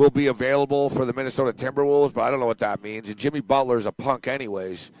will be available for the Minnesota Timberwolves, but I don't know what that means. And Jimmy Butler's a punk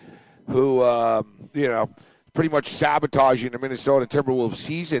anyways, who, pretty much sabotaging the Minnesota Timberwolves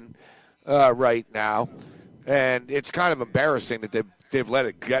season right now. And it's kind of embarrassing that they've let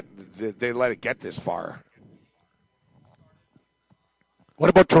it get this far. What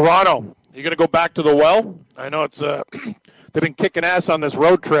about Toronto? You going to go back to the well? I know it's they've been kicking ass on this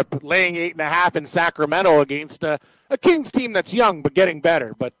road trip, laying 8.5 in Sacramento against a Kings team that's young but getting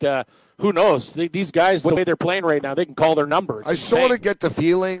better. But who knows? These guys, the way they're playing right now, they can call their numbers. I sort of get the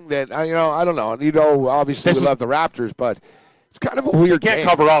feeling that, I don't know. Obviously we love the Raptors, but it's kind of a weird game. You can't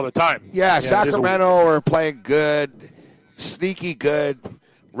cover all the time. Yeah, Sacramento are playing good, sneaky good.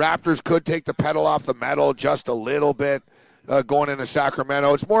 Raptors could take the pedal off the metal just a little bit going into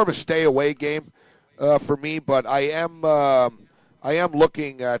Sacramento. It's more of a stay-away game for me, but I am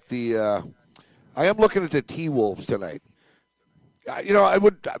looking at the T-Wolves tonight.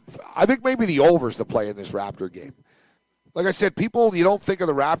 I think maybe the over's the play in this Raptor game. Like I said, you don't think of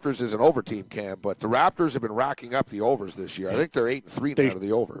the Raptors as an over team, Cam, but the Raptors have been racking up the overs this year. I think they're 8-3 now to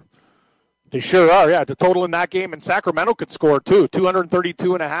the over. They sure are, yeah. The total in that game, and Sacramento could score too.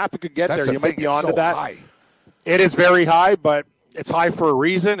 232.5, it could get there. You might be onto that. High. It is very high, but it's high for a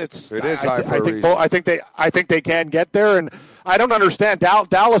reason. It is high for a reason. I think they can get there, and I don't understand.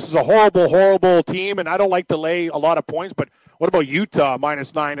 Dallas is a horrible, horrible team, and I don't like to lay a lot of points, but what about Utah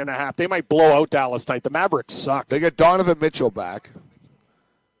minus 9.5? They might blow out Dallas tonight. The Mavericks suck. They get Donovan Mitchell back.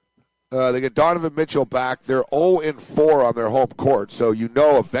 They're 0-4 on their home court, so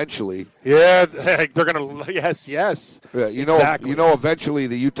eventually. Yeah, they're going to. Yes. Yeah, exactly. Eventually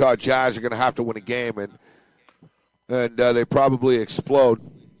the Utah Jazz are going to have to win a game, and they probably explode.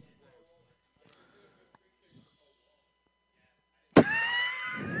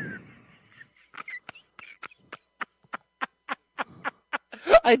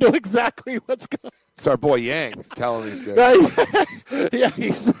 I know exactly what's going on. It's our boy Yang telling these guys. Yeah,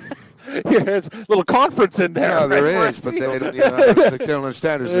 there's a little conference in there. Yeah, there is, but they don't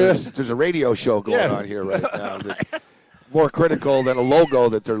understand. There's a radio show going on here right now that's more critical than a logo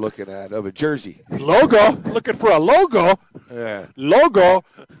that they're looking at of a jersey. Logo? Looking for a logo? Yeah. Logo?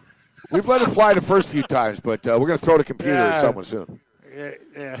 We've let it fly the first few times, but we're going to throw the computer at someone soon.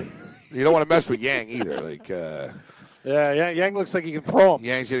 Yeah. You don't want to mess with Yang either. Yang looks like he can throw him.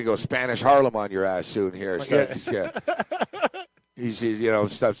 Yang's going to go Spanish Harlem on your ass soon here. So he's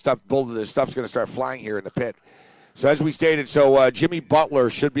stuff's going to start flying here in the pit. So as we stated, Jimmy Butler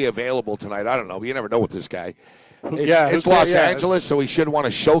should be available tonight. I don't know. You never know with this guy. It's Los Angeles, so he should want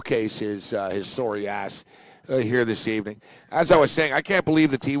to showcase his sorry ass here this evening. As I was saying, I can't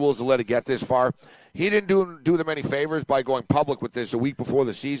believe the T-Wolves will let it get this far. He didn't do them any favors by going public with this a week before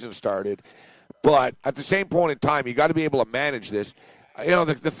the season started. But at the same point in time, you got to be able to manage this.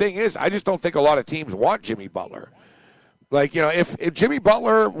 The thing is, I just don't think a lot of teams want Jimmy Butler. If Jimmy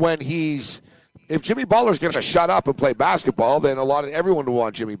Butler, if Jimmy Butler's going to shut up and play basketball, then everyone will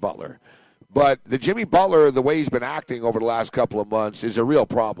want Jimmy Butler. But the Jimmy Butler, the way he's been acting over the last couple of months, is a real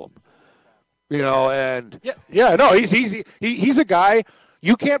problem. He's a guy.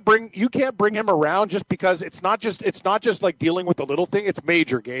 You can't bring him around just because it's not just like dealing with the little thing. It's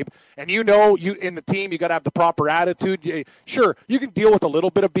major, Gabe. And you in the team, you got to have the proper attitude. Sure, you can deal with a little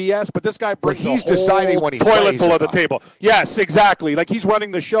bit of BS, but this guy brings he's the whole deciding when he toilet full of the not. table. Yes, exactly. Like he's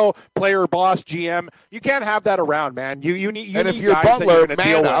running the show, player, boss, GM. You can't have that around, man. You need. And if you're guys Butler, that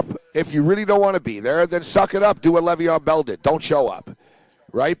man up. If you really don't want to be there, then suck it up. Do what Le'Veon Bell did. Don't show up,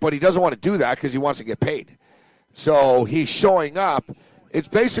 right? But he doesn't want to do that because he wants to get paid. So he's showing up. It's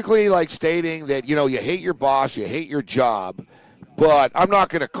basically like stating that, you hate your boss, you hate your job, but I'm not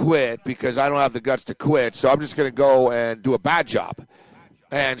going to quit because I don't have the guts to quit, so I'm just going to go and do a bad job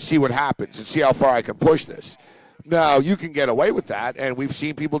and see what happens and see how far I can push this. Now, you can get away with that, and we've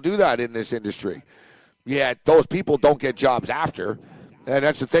seen people do that in this industry. Yet those people don't get jobs after, and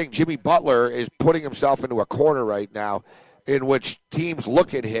that's the thing. Jimmy Butler is putting himself into a corner right now in which teams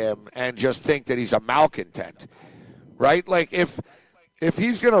look at him and just think that he's a malcontent, right? Like if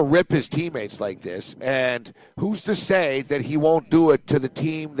he's going to rip his teammates like this, and who's to say that he won't do it to the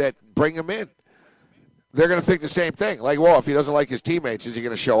team that bring him in? They're going to think the same thing. Like, well, if he doesn't like his teammates, is he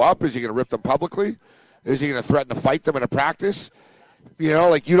going to show up? Is he going to rip them publicly? Is he going to threaten to fight them in a practice? You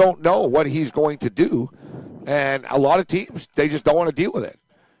don't know what he's going to do. And a lot of teams, they just don't want to deal with it.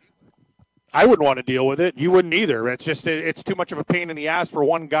 I wouldn't want to deal with it. You wouldn't either. It's too much of a pain in the ass for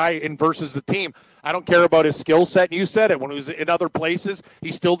one guy versus the team. I don't care about his skill set. And you said it. When he was in other places,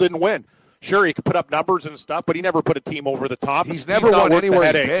 he still didn't win. Sure, he could put up numbers and stuff, but he never put a team over the top. He's never won anywhere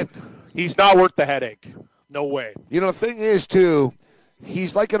he's been. He's not worth the headache. No way. The thing is, too,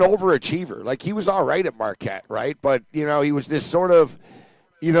 he's like an overachiever. Like, he was all right at Marquette, right? But, he was this sort of,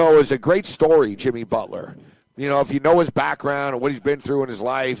 it was a great story, Jimmy Butler. If you know his background and what he's been through in his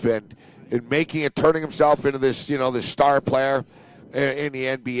life and turning himself into this, this star player in the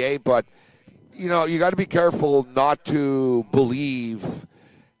NBA. But, you got to be careful not to believe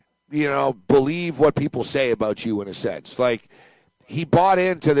what people say about you in a sense. Like, he bought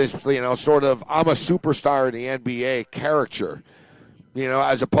into this, sort of, I'm a superstar in the NBA character,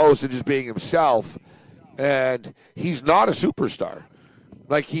 as opposed to just being himself. And he's not a superstar.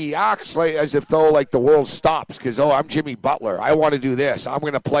 Like, he acts like as if though, like, the world stops because, I'm Jimmy Butler. I want to do this. I'm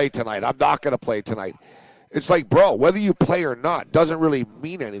going to play tonight. I'm not going to play tonight. It's like, bro, whether you play or not doesn't really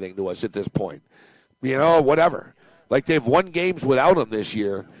mean anything to us at this point. Whatever. Like, they've won games without him this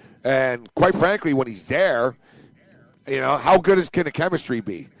year. And quite frankly, when he's there, how good can the chemistry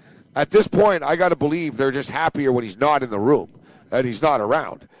be? At this point, I got to believe they're just happier when he's not in the room and he's not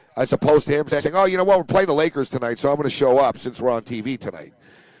around, as opposed to him saying, oh, you know what, we're playing the Lakers tonight, so I'm going to show up since we're on TV tonight.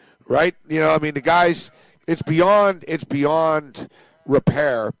 Right? The guys, it's beyond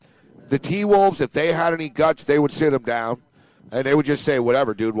repair. The T-Wolves, if they had any guts, they would sit him down, and they would just say,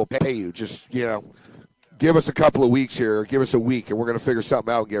 whatever, dude, we'll pay you. Just, give us a couple of weeks here, give us a week, and we're going to figure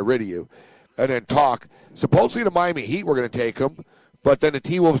something out and get rid of you. And then talk. Supposedly the Miami Heat were going to take him, but then the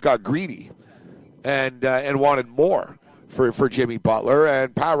T-Wolves got greedy and wanted more for Jimmy Butler.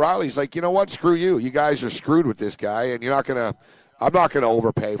 And Pat Riley's like, you know what, screw you. You guys are screwed with this guy, and I'm not going to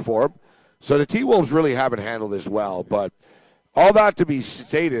overpay for him. So the T-Wolves really haven't handled this well. But all that to be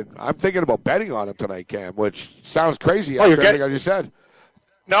stated, I'm thinking about betting on him tonight, Cam, which sounds crazy after everything I just said.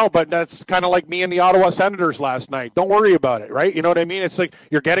 No, but that's kind of like me and the Ottawa Senators last night. Don't worry about it, right? You know what I mean? It's like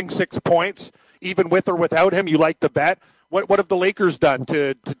you're getting 6 points, even with or without him. You like the bet. What have the Lakers done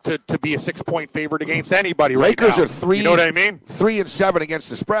to be a 6-point favorite against anybody right Lakers now? Are 3. You know what I mean? 3-7 against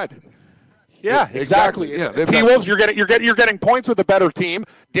the spread. Yeah, exactly. Yeah, T-Wolves, you're getting points with a better team.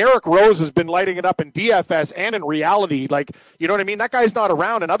 Derrick Rose has been lighting it up in DFS and in reality. Like, you know what I mean? That guy's not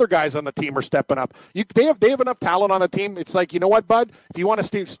around, and other guys on the team are stepping up. They have enough talent on the team. It's like, you know what, bud? If you want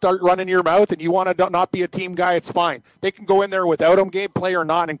to start running your mouth and you want to not be a team guy, it's fine. They can go in there without him, game play or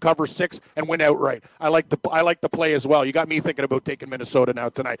not, and cover 6 and win outright. I like the play as well. You got me thinking about taking Minnesota now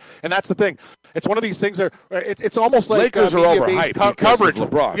tonight, and that's the thing. It's one of these things that it's almost like Lakers are overhyped coverage.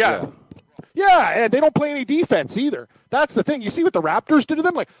 LeBron. Yeah, and they don't play any defense either. That's the thing. You see what the Raptors did to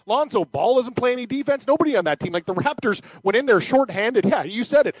them? Like, Lonzo Ball doesn't play any defense. Nobody on that team. Like, the Raptors went in there shorthanded. Yeah, you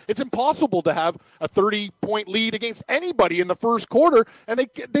said it. It's impossible to have a 30-point lead against anybody in the first quarter, and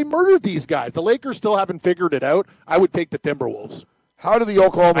they murdered these guys. The Lakers still haven't figured it out. I would take the Timberwolves. How do the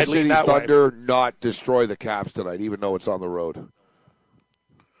Oklahoma City Thunder not destroy the Cavs tonight, even though it's on the road?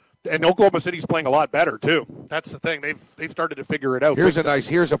 And Oklahoma City's playing a lot better too. That's the thing. They've started to figure it out. Here's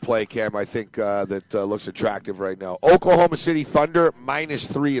a play, Cam. I think that looks attractive right now. Oklahoma City Thunder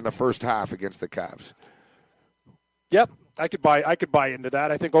 -3 in the first half against the Cavs. Yep, I could buy into that.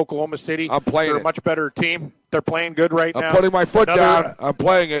 I think Oklahoma City. They're a much better team. They're playing good right now. I'm putting my foot down. I'm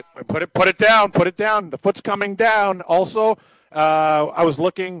playing it. Put it down. Put it down. The foot's coming down. Also, I was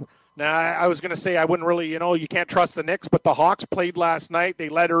looking. Now, I was going to say I wouldn't really, you can't trust the Knicks, but the Hawks played last night. They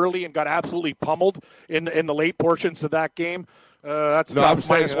led early and got absolutely pummeled in the late portions of that game. That's no, tough.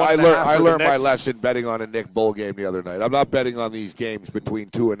 I learned my lesson betting on a Knick Bull game the other night. I'm not betting on these games between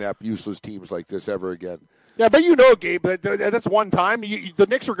two inept, useless teams like this ever again. Yeah, but Gabe, that's one time. The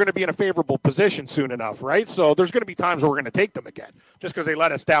Knicks are going to be in a favorable position soon enough, right? So there's going to be times where we're going to take them again. Just because they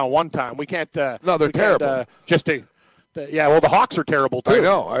let us down one time. We can't. No, they're terrible. Yeah, well, the Hawks are terrible, too. I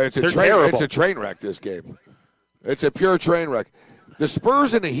know. It's a train wreck, this game. It's a pure train wreck. The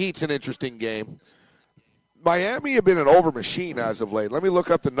Spurs and the Heat's an interesting game. Miami have been an over machine as of late. Let me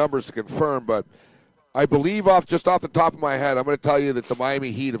look up the numbers to confirm, but I believe off the top of my head, I'm going to tell you that the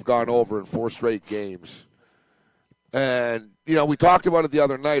Miami Heat have gone over in 4 straight games. And, we talked about it the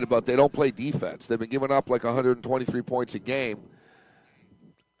other night about they don't play defense. They've been giving up like 123 points a game.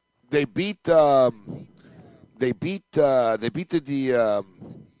 They beat the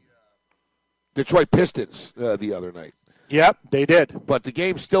Detroit Pistons the other night. Yep, they did. But the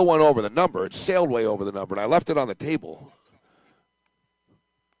game still went over the number. It sailed way over the number, and I left it on the table.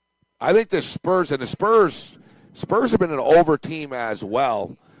 I think the Spurs have been an over team as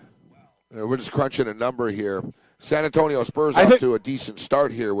well. We're just crunching a number here. San Antonio Spurs off to a decent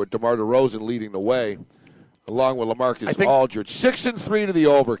start here with DeMar DeRozan leading the way, along with LaMarcus Aldridge. 6-3 to the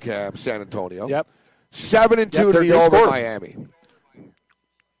over, Cam, San Antonio. Yep. 7-2 to the over, Miami.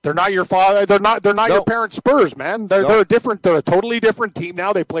 They're not your father. They're not your parents' Spurs, man. They're a totally different team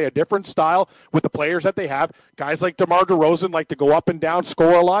now. They play a different style with the players that they have. Guys like DeMar DeRozan like to go up and down,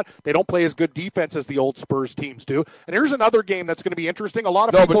 score a lot. They don't play as good defense as the old Spurs teams do. And here's another game that's going to be interesting. A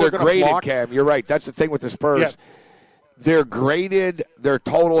lot of people are going to block. They're graded, Cam. You're right. That's the thing with the Spurs. Yeah. They're graded. Their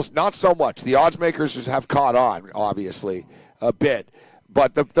totals, not so much. The odds makers have caught on, obviously, a bit.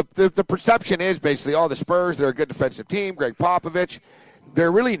 But the perception is basically, the Spurs, they're a good defensive team, Greg Popovich.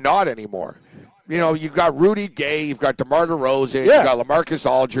 They're really not anymore. You've got Rudy Gay, you've got DeMar DeRozan, you've got LaMarcus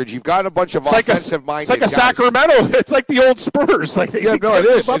Aldridge, you've got a bunch of offensive-minded guys. It's like a Sacramento. It's like the old Spurs. It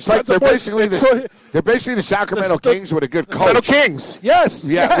is. It's like they're basically the Sacramento Kings with a good coach. Sacramento Kings, yes.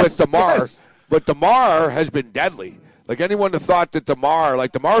 Yeah, yes, with DeMar. Yes. But DeMar has been deadly. Like, anyone that thought that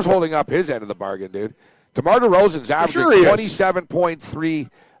DeMar's holding up his end of the bargain, dude. DeMar DeRozan's averaging 27.3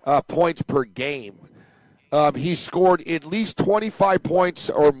 points per game. He's scored at least 25 points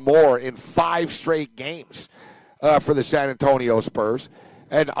or more in 5 straight games for the San Antonio Spurs.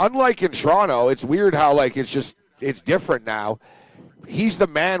 And unlike in Toronto, it's weird how, it's different now. He's the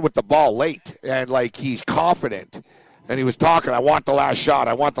man with the ball late, and, he's confident. And he was talking, I want the last shot.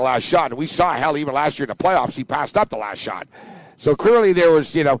 And we saw, even last year in the playoffs, he passed up the last shot. So clearly there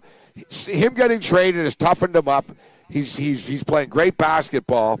was, him getting traded has toughened him up. He's playing great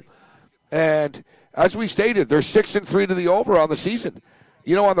basketball. And as we stated, they're 6-3 to the over on the season.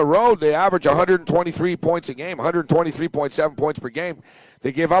 On the road, they average 123 points a game, 123.7 points per game.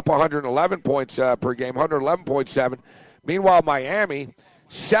 They give up 111 points per game, 111.7. Meanwhile, Miami,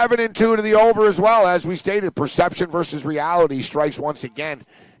 7-2 to the over as well. As we stated, perception versus reality strikes once again,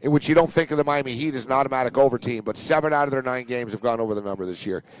 in which you don't think of the Miami Heat as an automatic over team, but 7 out of their 9 games have gone over the number this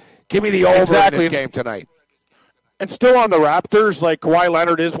year. Give me the over in this game tonight. And still on the Raptors, Kawhi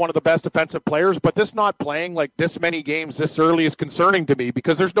Leonard is one of the best defensive players, but this not playing this many games this early is concerning to me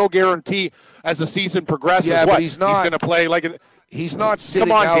because there's no guarantee as the season progresses. Yeah, but he's going to play He's not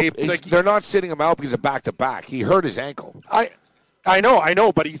sitting out. They're not sitting him out because of back-to-back. He hurt his ankle. I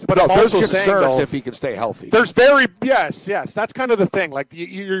know, but I'm there's also saying, concerns though, if he can stay healthy. There's yes, that's kind of the thing. Like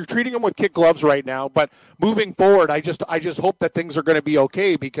you're treating him with kid gloves right now, but moving forward, I just hope that things are going to be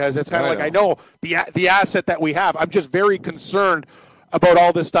okay, because it's kind of I know the asset that we have. I'm just very concerned about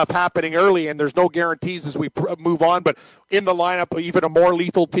all this stuff happening early, and there's no guarantees as we move on. But in the lineup, even a more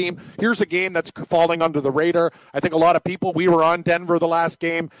lethal team. Here's a game that's falling under the radar. I think a lot of people, we were on Denver the last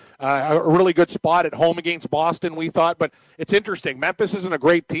game, a really good spot at home against Boston, we thought. But it's interesting. Memphis isn't a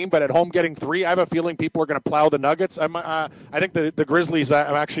great team, but at home getting 3, I have a feeling people are going to plow the Nuggets. I think the Grizzlies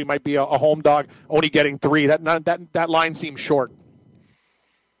actually might be a home dog, only getting 3. That line seems short.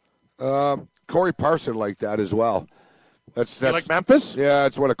 Corey Parson liked that as well. That's you like Memphis? Yeah,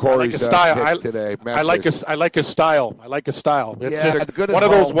 it's one of Corey's picks today. I like his style. It's good one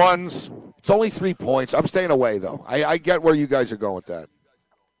of those ones. It's only 3 points. I'm staying away, though. I get where you guys are going with that.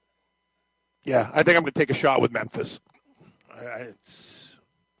 Yeah, I think I'm going to take a shot with Memphis.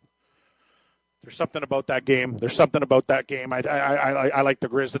 There's something about that game. I like the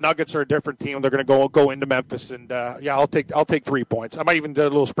Grizz. The Nuggets are a different team. They're going to go into Memphis, and I'll take 3 points. I might even do a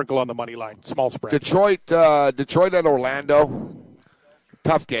little sprinkle on the money line, small spread. Detroit at Orlando,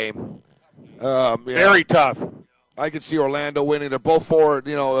 tough game. Very tough. I could see Orlando winning. They're both for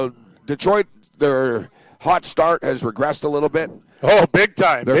Detroit. Their hot start has regressed a little bit. Oh, big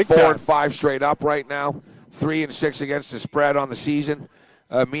time! They're 4-5 straight up right now. 3-6 against the spread on the season.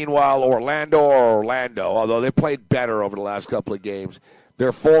 Meanwhile, Orlando, although they played better over the last couple of games,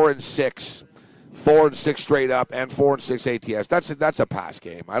 they're 4-6 straight up, and 4-6 ATS. That's a pass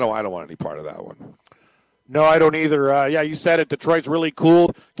game. I don't want any part of that one. No, I don't either. You said it. Detroit's really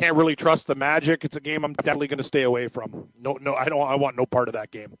cool. Can't really trust the Magic. It's a game I'm definitely going to stay away from. No, I don't. I want no part of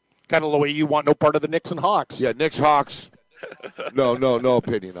that game. Kind of the way you want no part of the Knicks and Hawks. Yeah, Knicks Hawks. No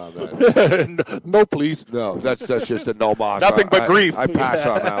opinion on that. No, please. No, that's just a no boss. Nothing but grief. I pass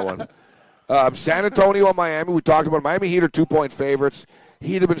on that one. San Antonio and Miami. We talked about Miami Heat are 2-point favorites.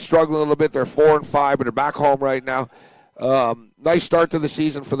 Heat have been struggling a little bit. They're 4-5, but they're back home right now. Nice start to the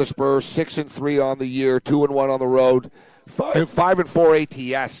season for the Spurs. 6-3 on the year, 2-1 on the road,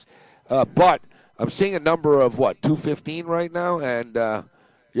 5-4 ATS. But I'm seeing a number of 215 right now, and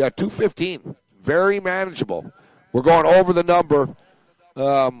 215, very manageable. We're going over the number.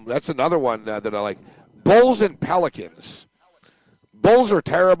 That's another one that I like. Bulls and Pelicans. Bulls are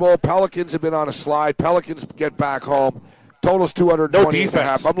terrible. Pelicans have been on a slide. Pelicans get back home. Total's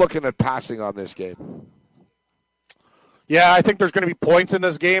 220.5. I'm looking at passing on this game. Yeah, I think there's going to be points in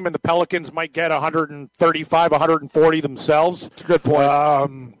this game, and the Pelicans might get 135, 140 themselves. That's a good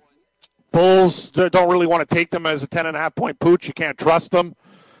point. Bulls don't really want to take them as a 10.5-point pooch. You can't trust them.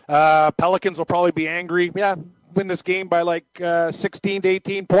 Pelicans will probably be angry. Yeah, win this game by 16 to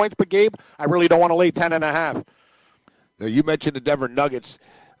 18 points, but Gabe, I really don't want to lay 10.5. Now, you mentioned the Denver Nuggets.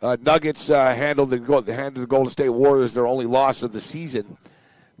 Nuggets handled the Golden State Warriors their only loss of the season,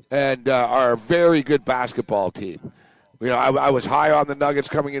 and are a very good basketball team. I was high on the Nuggets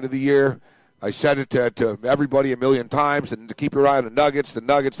coming into the year. I said it to everybody a million times, and to keep your eye on the Nuggets.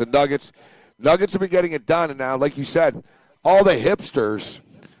 Nuggets have been getting it done, and now, like you said, all the hipsters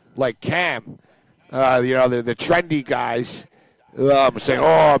like Cam, the trendy guys, saying,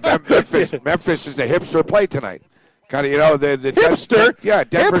 "Oh, Memphis is the hipster play tonight." Kind of, the hipster.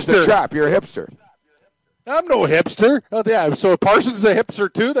 Denver's hipster. The trap. You're a hipster. I'm no hipster. Oh, yeah. So Parsons is a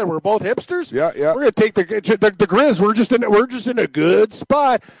hipster too. Then we're both hipsters. Yeah. We're gonna take the Grizz. We're just in a good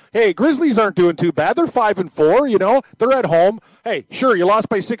spot. Hey, Grizzlies aren't doing too bad. They're 5-4. They're at home. Hey, sure, you lost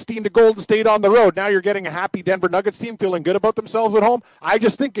by 16 to Golden State on the road. Now you're getting a happy Denver Nuggets team feeling good about themselves at home. I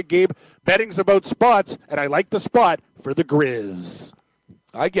just think, Gabe, betting's about spots, and I like the spot for the Grizz.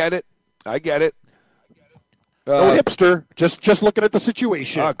 I get it. No hipster. Just looking at the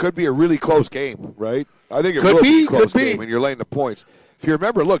situation. It could be a really close game, right? I think it will be a close game, and you're laying the points. If you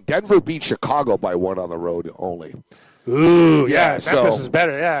remember, look, Denver beat Chicago by 1 on the road only. Ooh, yeah. Memphis is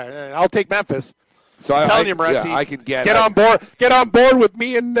better. Yeah, I'll take Memphis. So I'm telling you, Morency, I can get on board. Get on board with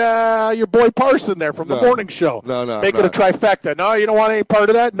me and your boy Parson there from the morning show. No. Make it a trifecta. No, you don't want any part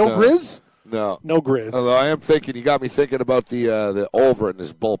of that? No Grizz? No Grizz. Although I am thinking, you got me thinking about the over in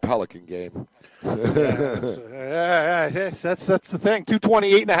this Bull Pelican game. That's the thing.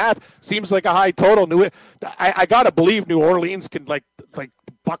 228.5 seems like a high total. I gotta believe New Orleans can like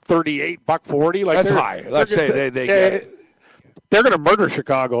 $138, $140. That's high. Let's say they get it. They're going to murder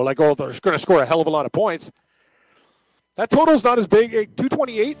Chicago. They're going to score a hell of a lot of points. That total's not as big.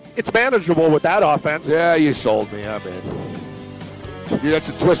 228. It's manageable with that offense. Yeah, you sold me. I'm in. You have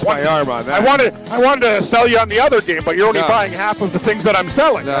to twist my arm on that. I wanted to sell you on the other game, but you're only No. buying half of the things that I'm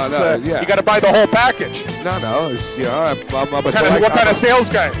selling. No, yeah. You got to buy the whole package. No. It's, I'm a What kind of sales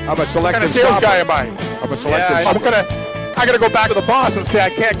guy? I'm a What selective kind of sales shopper. guy am I? I'm a selective I'm shopper. I gotta go back to the boss and say I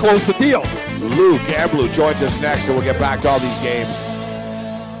can't close the deal. Lou Gamblu joins us next, and we'll get back to all these games.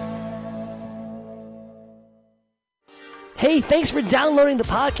 Hey, thanks for downloading the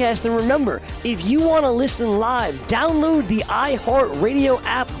podcast. And remember, if you want to listen live, download the iHeartRadio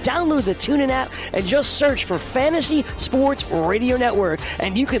app, download the TuneIn app, and just search for Fantasy Sports Radio Network,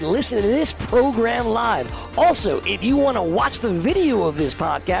 and you can listen to this program live. Also, if you want to watch the video of this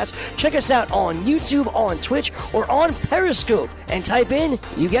podcast, check us out on YouTube, on Twitch, or on Periscope, and type in,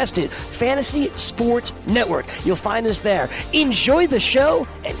 you guessed it, Fantasy Sports Network. You'll find us there. Enjoy the show,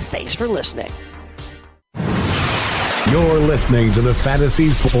 and thanks for listening. You're listening to the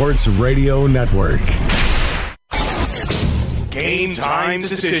Fantasy Sports Radio Network. Game time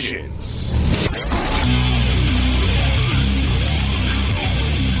decisions.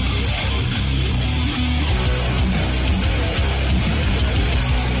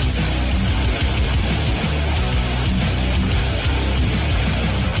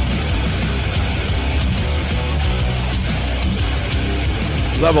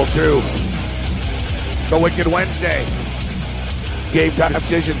 Level 2. The Wicked Wednesday. Game time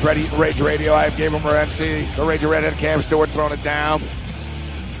decisions, ready Rage Radio. I have Gabriel Morency, the Ranger Redhead, Cam Stewart throwing it down.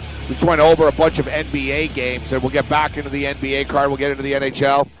 We just went over a bunch of NBA games, and we'll get back into the NBA card. We'll get into the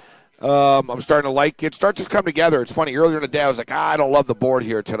NHL. I'm starting to like it. Start to come together. It's funny. Earlier in the day, I was like, I don't love the board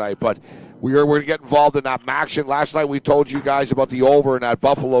here tonight, but we're going to get involved in that action. Last night, we told you guys about the over in that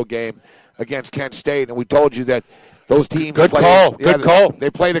Buffalo game against Kent State, and we told you that those teams Good call. They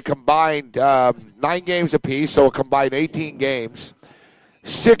played a combined 9 games apiece, so a combined 18 games.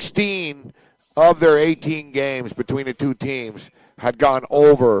 16 of their 18 games between the two teams had gone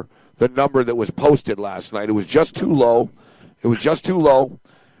over the number that was posted last night. It was just too low.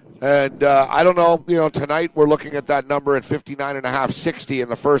 And I don't know, tonight we're looking at that number at 59.5, 60 in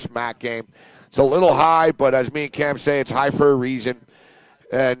the first MAC game. It's a little high, but as me and Cam say, it's high for a reason.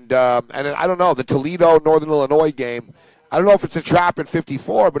 And I don't know, the Toledo Northern Illinois game, I don't know if it's a trap at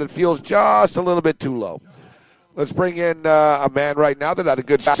 54, but it feels just a little bit too low. Let's bring in a man right now that had a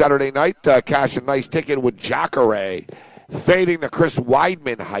good Saturday night, cash a nice ticket with Jacare, fading the Chris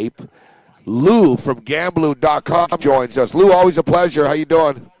Weidman hype. Lou from Gamblu.com joins us. Lou, always a pleasure. How you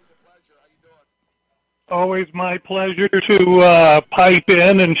doing? Always my pleasure to pipe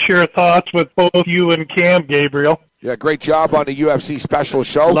in and share thoughts with both you and Cam, Gabriel. Yeah, great job on the UFC special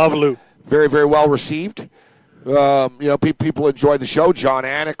show. Love Lou. Very, very well received. People enjoyed the show. John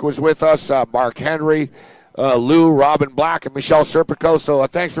Anik was with us, Mark Henry, Lou, Robin Black, and Michelle Serpico. So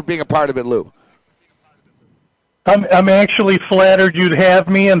thanks for being a part of it, Lou. I'm actually flattered you'd have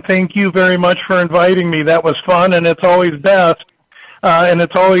me, and thank you very much for inviting me. That was fun, and it's always best. And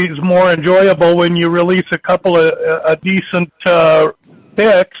it's always more enjoyable when you release a couple of decent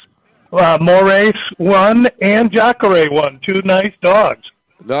picks. Moraes won and Jacare won. 2 nice dogs.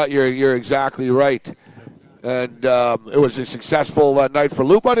 No, you're exactly right. And it was a successful night for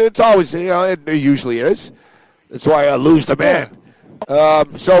Lou, but it's always, it usually is. That's why I lose the man.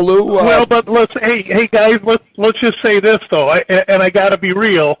 So Lou. Well, but hey guys, let's just say this though, and I got to be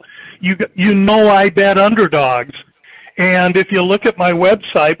real. You know I bet underdogs, and if you look at my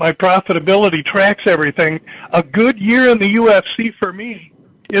website, my profitability tracks everything. A good year in the UFC for me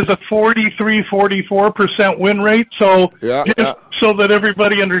is a 43-44% win rate. So so that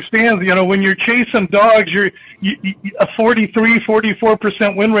everybody understands, when you're chasing dogs, a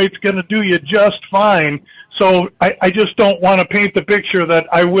 43-44% win rate's going to do you just fine. So I just don't want to paint the picture that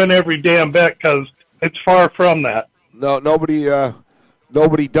I win every damn bet, because it's far from that. No, nobody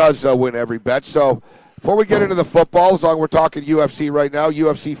does win every bet. So before we get into the football, as long as we're talking UFC right now,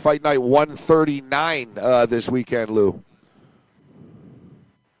 UFC Fight Night 139 this weekend, Lou.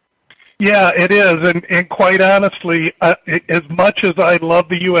 Yeah, it is, and quite honestly, as much as I love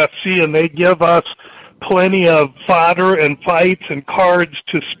the UFC and they give us plenty of fodder and fights and cards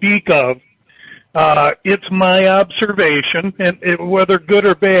to speak of, it's my observation, and whether good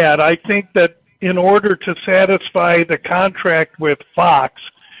or bad, I think that in order to satisfy the contract with Fox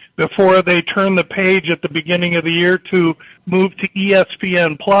before they turn the page at the beginning of the year to move to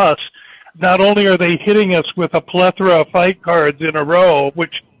ESPN Plus, not only are they hitting us with a plethora of fight cards in a row,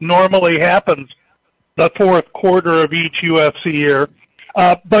 which normally happens the fourth quarter of each UFC year,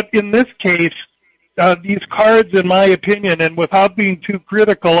 but in this case, these cards, in my opinion, and without being too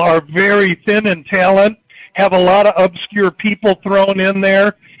critical, are very thin in talent, have a lot of obscure people thrown in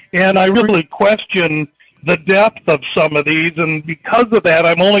there, and I really question the depth of some of these, and because of that,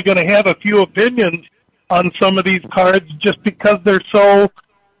 I'm only going to have a few opinions on some of these cards just because they're so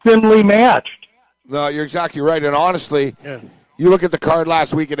thinly matched. No, you're exactly right. And honestly, you look at the card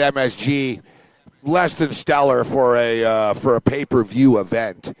last week at MSG, less than stellar for a pay-per-view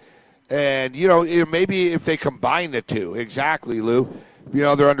event. And, maybe if they combine the two, exactly, Lou.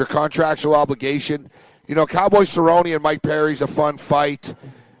 They're under contractual obligation. Cowboy Cerrone and Mike Perry's a fun fight.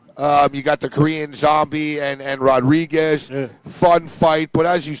 You got the Korean Zombie and Rodriguez, fun fight. But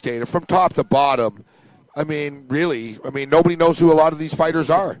as you stated, from top to bottom, nobody knows who a lot of these fighters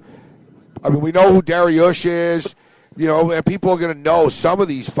are. We know who Dariush is, and people are going to know some of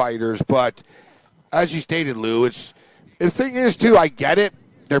these fighters. But as you stated, Lou, the thing is, too, I get it.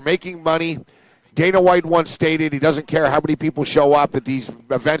 They're making money. Dana White once stated he doesn't care how many people show up, that these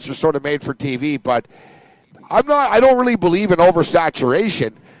events are sort of made for TV. But I don't really believe in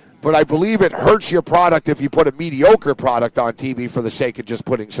oversaturation, but I believe it hurts your product if you put a mediocre product on TV for the sake of just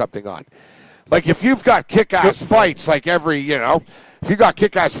putting something on. Like if you've got kick-ass fights if you got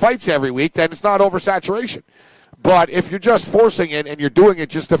kick-ass fights every week, then it's not oversaturation. But if you're just forcing it and you're doing it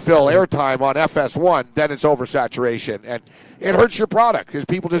just to fill airtime on FS1, then it's oversaturation. And it hurts your product because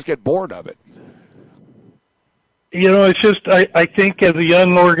people just get bored of it. It's just, I think as a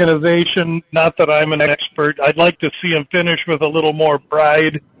young organization, not that I'm an expert, I'd like to see them finish with a little more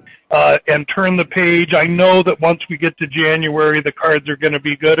pride and turn the page. I know that once we get to January, the cards are going to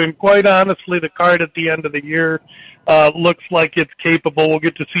be good. And quite honestly, the card at the end of the year looks like it's capable. We'll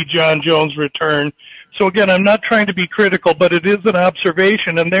get to see John Jones return. So again, I'm not trying to be critical, but it is an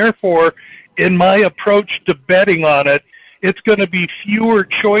observation. And therefore, in my approach to betting on it, it's going to be fewer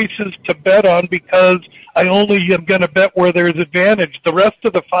choices to bet on because I only am going to bet where there's advantage. The rest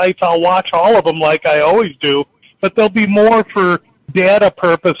of the fights, I'll watch all of them like I always do, but there'll be more for data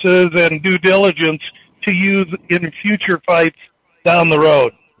purposes and due diligence to use in future fights down the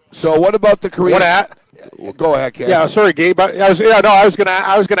road. So what about the Korean? Go ahead, Ken. Yeah, sorry, Gabe. I was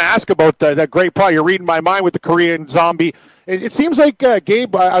gonna ask about that great play. You're reading my mind with the Korean Zombie. It seems like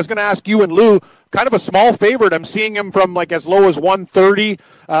Gabe. I was gonna ask you and Lou, kind of a small favorite. I'm seeing him from like as low as 130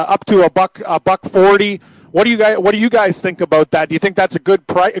 up to a buck 40. What do you guys think about that? Do you think that's a good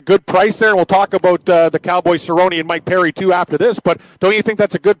price there? We'll talk about the Cowboy Cerrone and Mike Perry too after this, but don't you think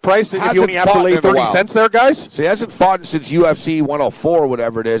that's a good price if you only have to lay 30 cents there, guys? So he hasn't fought since UFC 104,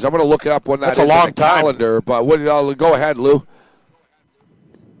 whatever it is. I'm going to look up when that's a long in the calendar. But go ahead, Lou.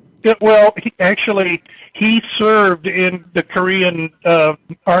 Yeah, well, he served in the Korean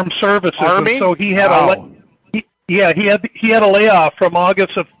Armed Services, Army? So he had he had a layoff from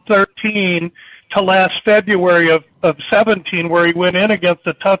August of 13 to last February of 17, where he went in against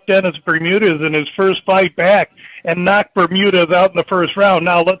the tough Dennis Bermudez in his first fight back and knocked Bermudez out in the first round.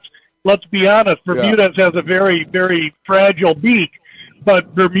 Now let's be honest, Bermudez has a very, very fragile beak,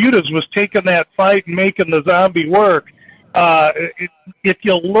 but Bermudez was taking that fight and making the Zombie work. If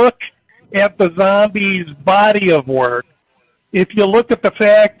you look at the Zombie's body of work, if you look at the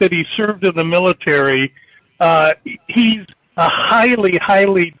fact that he served in the military, he's a highly,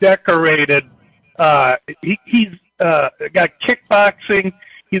 highly decorated. He's got kickboxing.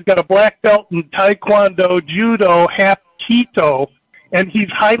 He's got a black belt in Taekwondo, Judo, Hapkido, and he's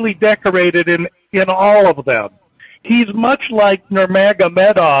highly decorated in all of them. He's much like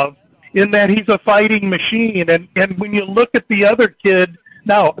Nurmagomedov in that he's a fighting machine. And when you look at the other kid,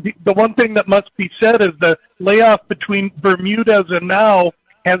 now, the one thing that must be said is the layoff between Bermudez and now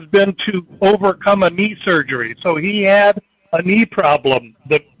has been to overcome a knee surgery. So he had a knee problem,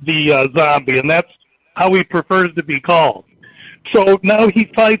 the Zombie, and that's how he prefers to be called. So now he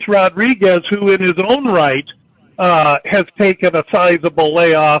fights Rodriguez, who in his own right has taken a sizable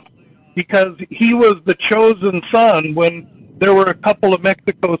layoff because he was the chosen son when there were a couple of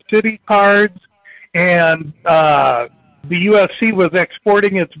Mexico City cards and the UFC was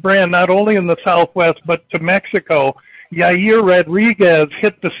exporting its brand not only in the Southwest but to Mexico. Yair Rodriguez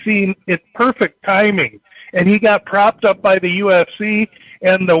hit the scene at perfect timing, and he got propped up by the UFC,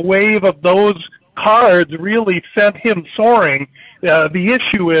 and the wave of those cards really sent him soaring. The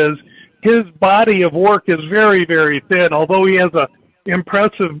issue is his body of work is very, very thin. Although he has a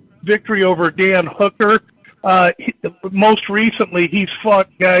impressive victory over Dan Hooker, most recently he's fought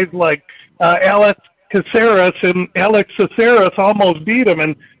guys like Alex Caceres, and Alex Caceres almost beat him.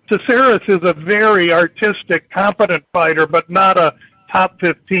 And Caceres is a very artistic, competent fighter, but not a top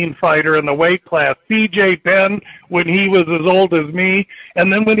 15 fighter in the weight class. BJ Penn, when he was as old as me,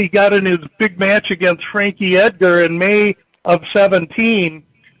 and then when he got in his big match against Frankie Edgar in May of 17,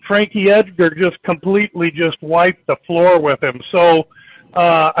 Frankie Edgar just completely just wiped the floor with him. So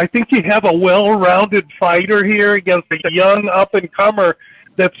I think you have a well-rounded fighter here against a young up-and-comer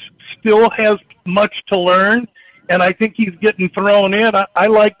that still has much to learn, and I think he's getting thrown in. I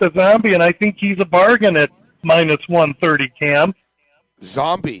like the Zombie, and I think he's a bargain at minus 130, Cam.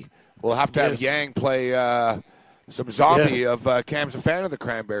 Zombie. We'll have to have Yang play some Zombie of Cam's a fan of the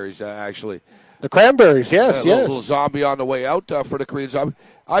Cranberries, actually. The Cranberries, yes, yes. A little Zombie on the way out for the Korean Zombie.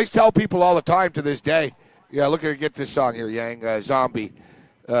 I tell people all the time to this day, look at get this song here, Yang, Zombie,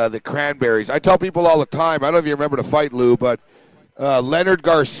 the Cranberries. I tell people all the time, I don't know if you remember the fight, Lou, but Leonard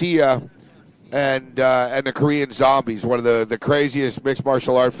Garcia and the Korean Zombies, one of the craziest mixed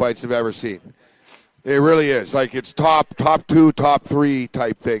martial art fights I've ever seen. It really is. Like, it's top 2, top 3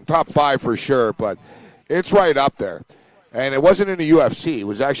 type thing. Top 5 for sure, but it's right up there. And it wasn't in the UFC. It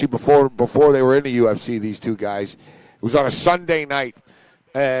was actually before they were in the UFC, these two guys. It was on a Sunday night,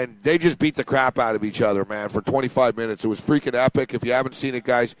 and they just beat the crap out of each other, man, for 25 minutes. It was freaking epic. If you haven't seen it,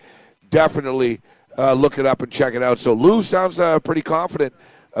 guys, definitely look it up and check it out. So Lou sounds pretty confident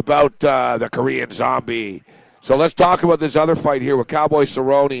about the Korean Zombie. So let's talk about this other fight here with Cowboy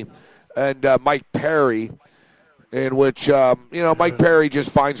Cerrone and Mike Perry, in which, Mike Perry just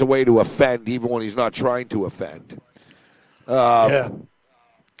finds a way to offend even when he's not trying to offend.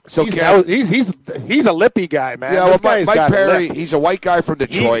 So he's a lippy guy, man. Yeah, Mike Perry, he's a white guy from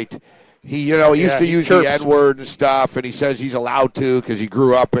Detroit. He used to use the N-word and stuff, and he says he's allowed to because he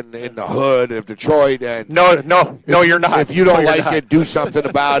grew up in the hood of Detroit. And no, you're not. If you don't like it, do something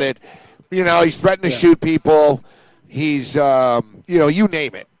about it. He's threatened to shoot people. He's, you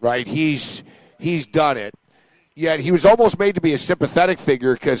name it, right? He's done it. Yet he was almost made to be a sympathetic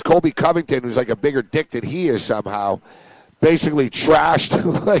figure because Colby Covington, who's like a bigger dick than he is somehow, basically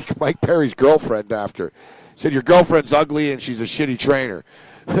trashed like Mike Perry's girlfriend after. Said, your girlfriend's ugly and she's a shitty trainer.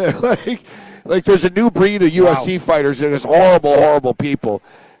 like there's a new breed of UFC fighters that is horrible, horrible people.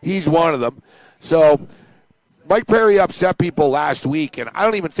 He's one of them. So Mike Perry upset people last week, and I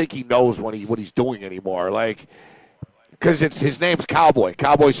don't even think he knows what he's doing anymore. Like, because his name's Cowboy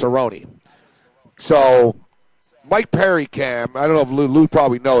Cerrone. So Mike Perry, Cam, I don't know if Lou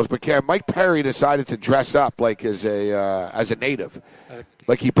probably knows, but Cam, Mike Perry decided to dress up like as a native.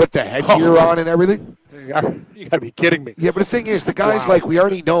 Like he put the headgear on and everything. You got to be kidding me. Yeah, but the thing is, the guy's like, we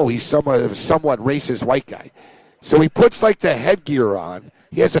already know he's somewhat racist white guy. So he puts like the headgear on.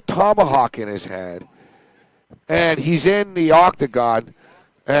 He has a tomahawk in his hand. And he's in the octagon.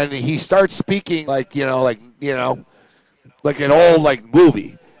 And he starts speaking like an old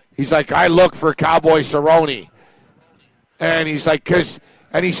movie. He's like, I look for Cowboy Cerrone. And he's like,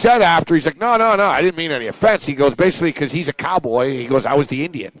 and he said after, he's like, no, I didn't mean any offense. He goes, basically, because he's a cowboy. He goes, I was the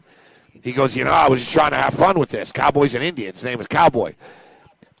Indian. He goes, I was just trying to have fun with this. Cowboy's an Indian. His name is Cowboy.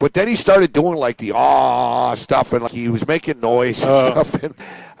 But then he started doing like the stuff, and like he was making noise and stuff. And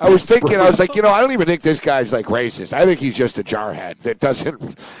I was thinking, I was like, I don't even think this guy's like racist. I think he's just a jarhead that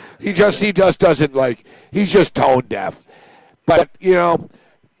doesn't. He just doesn't like. He's just tone deaf. But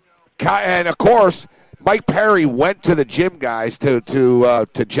and of course, Mike Perry went to the gym, guys, to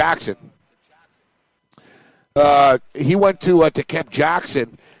Jackson. He went to Camp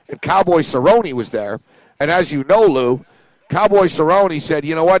Jackson, and Cowboy Cerrone was there. And as you know, Lou, Cowboy Cerrone said,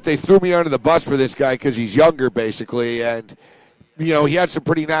 you know what, they threw me under the bus for this guy because he's younger, basically. And, he had some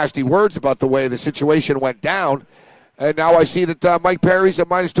pretty nasty words about the way the situation went down. And now I see that Mike Perry's a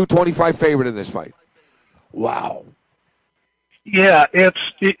minus 225 favorite in this fight. Wow. Yeah, it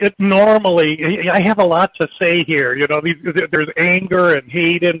normally, I have a lot to say here. There's anger and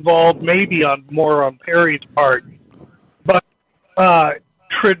hate involved, maybe more on Perry's part. But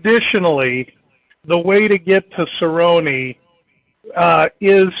traditionally, the way to get to Cerrone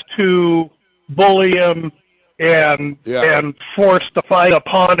is to bully him and force the fight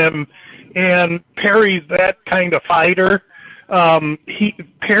upon him. And Perry's that kind of fighter.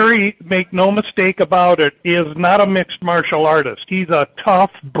 Perry, make no mistake about it, is not a mixed martial artist. He's a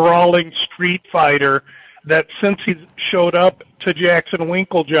tough, brawling street fighter that, since he showed up to Jackson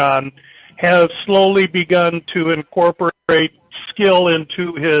Winklejohn, has slowly begun to incorporate skill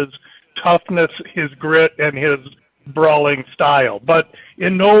into his toughness, his grit, and his brawling style. But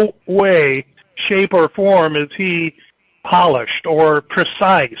in no way, shape, or form is he polished or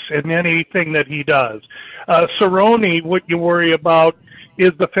precise in anything that he does. Cerrone, what you worry about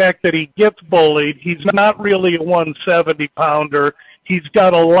is the fact that he gets bullied. He's not really a 170-pounder. He's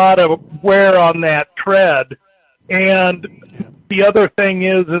got a lot of wear on that tread. And the other thing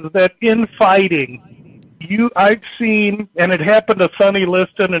is that in fighting, I've seen, and it happened to Sonny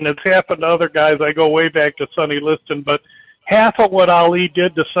Liston, and it's happened to other guys. I go way back to Sonny Liston, but half of what Ali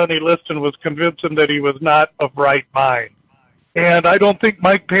did to Sonny Liston was convince him that he was not of right mind. And I don't think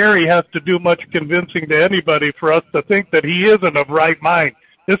Mike Perry has to do much convincing to anybody for us to think that he isn't of right mind.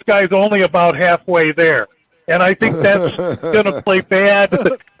 This guy's only about halfway there. And I think that's going to play bad.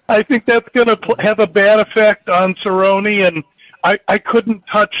 I think that's going to have a bad effect on Cerrone. And I couldn't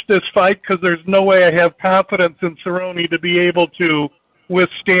touch this fight because there's no way I have confidence in Cerrone to be able to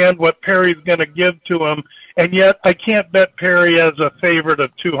withstand what Perry's going to give to him. And yet I can't bet Perry as a favorite of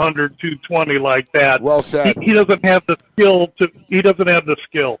 200, 220 like that. Well said. He doesn't have the skill. He doesn't have the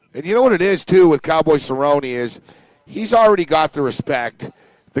skill. And you know what it is, too, with Cowboy Cerrone is he's already got the respect.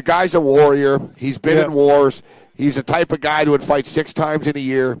 The guy's a warrior. He's been in wars. He's the type of guy who would fight 6 times in a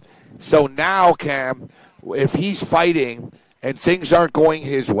year. So now, Cam, if he's fighting and things aren't going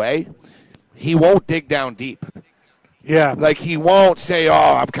his way, he won't dig down deep. Yeah. Like, he won't say, oh,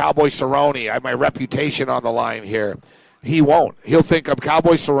 I'm Cowboy Cerrone. I have my reputation on the line here. He won't. He'll think, I'm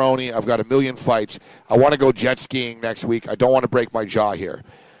Cowboy Cerrone. I've got a million fights. I want to go jet skiing next week. I don't want to break my jaw here.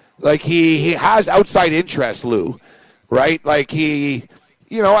 Like, he has outside interest, Lou, right? Like, he,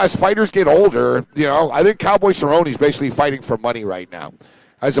 you know, as fighters get older, you know, I think Cowboy Cerrone's basically fighting for money right now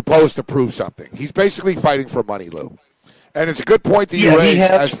as opposed to prove something. He's basically fighting for money, Lou. And it's a good point that you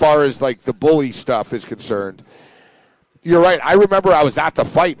raised as far as, like, the bully stuff is concerned. You're right. I remember I was at the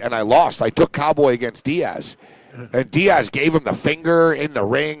fight, and I lost. I took Cowboy against Diaz, and Diaz gave him the finger in the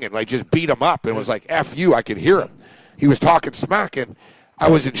ring and, like, just beat him up. And was like, F you. I could hear him. He was talking smack, and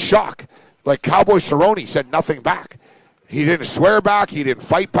I was in shock. Like, Cowboy Cerrone said nothing back. He didn't swear back. He didn't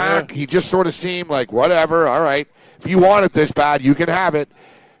fight back. He just sort of seemed like, whatever, all right. If you want it this bad, you can have it.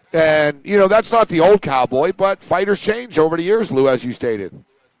 And, you know, that's not the old Cowboy, but fighters change over the years, Lou, as you stated.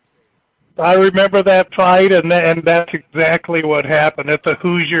 I remember that fight, and that's exactly what happened. It's a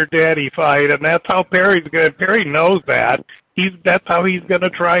Who's Your Daddy fight, and that's how Perry's good. Perry knows that. That's how he's going to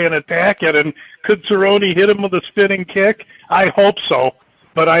try and attack it. And could Cerrone hit him with a spinning kick? I hope so,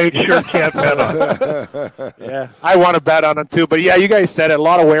 but I sure can't bet on it. Yeah, I want to bet on him too. But yeah, you guys said it. A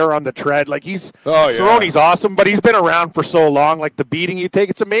lot of wear on the tread. Like Cerrone's awesome, but he's been around for so long. Like the beating you take,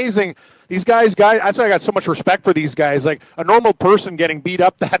 it's amazing. These guys, that's why I got so much respect for these guys. Like a normal person getting beat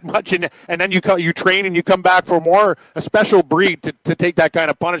up that much, and then you train and you come back for more. A special breed to take that kind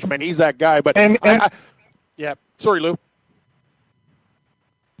of punishment. He's that guy. But yeah, sorry, Lou.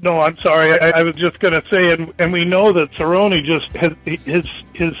 No, I'm sorry. I was just going to say, and we know that Cerrone just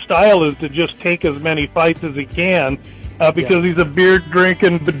his style is to just take as many fights as he can because he's a beer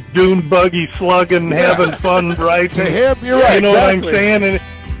drinking, dune buggy slugging, having fun, right? To him, you're right. You know exactly. what I'm saying? And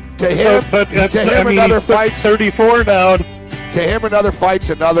to him, another fight's 34 now. To him, another fight's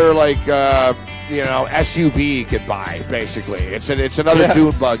another SUV he could buy. Basically, it's another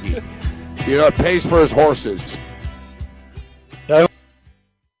dune buggy. You know, it pays for his horses.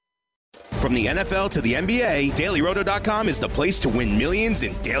 From the NFL to the NBA, DailyRoto.com is the place to win millions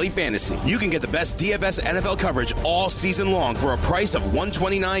in daily fantasy. You can get the best DFS NFL coverage all season long for a price of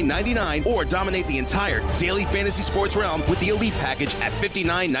 $129.99 or dominate the entire daily fantasy sports realm with the Elite Package at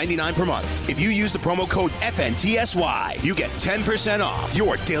 $59.99 per month. If you use the promo code FNTSY, you get 10% off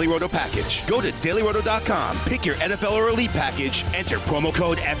your Daily Roto package. Go to DailyRoto.com, pick your NFL or Elite Package, enter promo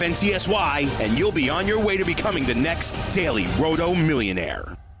code FNTSY, and you'll be on your way to becoming the next Daily Roto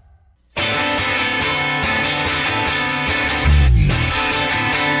millionaire.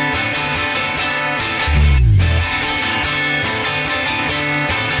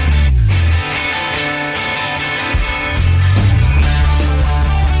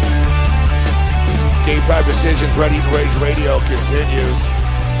 Game Time Decisions, Ready to Rage Radio continues.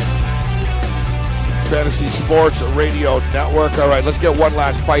 Fantasy Sports Radio Network. All right, let's get one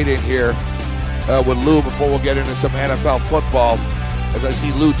last fight in here with Lou before we'll get into some NFL football. As I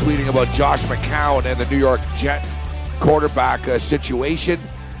see Lou tweeting about Josh McCown and the New York Jet quarterback situation.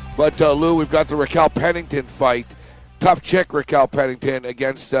 But, Lou, we've got the Raquel Pennington fight. Tough chick, Raquel Pennington,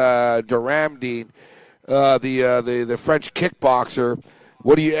 against Duramdine, the French kickboxer.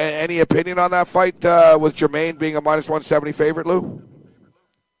 What do you? Any opinion on that fight with Jermaine being a -170 favorite, Lou?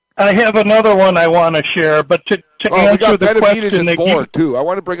 I have another one I want to share, but to answer the question, Borg too. I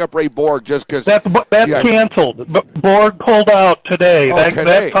want to bring up Ray Borg just because that's canceled. But Borg pulled out today.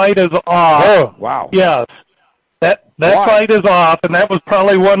 That fight is off. Oh, wow. Yes, that fight is off, and that was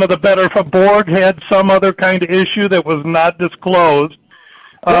probably one of the better. Borg had some other kind of issue that was not disclosed.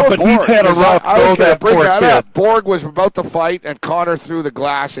 But Borg, he's had a rough go. That bring that up. Borg was about to fight, and Connor threw the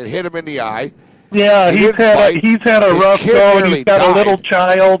glass and hit him in the eye. Yeah, he's had a rough go. He's got a little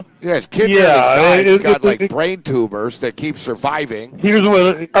child. Yeah, his kid nearly died. He's got like brain tumors that keep surviving. Here's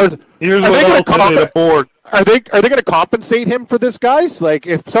what else on the board. Are they going to compensate him for this, guys? Like,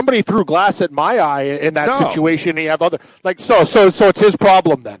 if somebody threw glass at my eye in that situation, you have other so it's his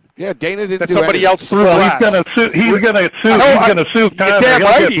problem then. Yeah, Dana didn't. That do somebody anything. else threw glass. He's going to sue. He's going to sue. Damn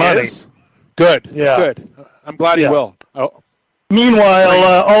right he is. Good. Yeah. Good. I'm glad he will. Oh.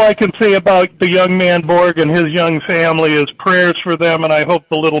 Meanwhile, all I can say about the young man Borg and his young family is prayers for them, and I hope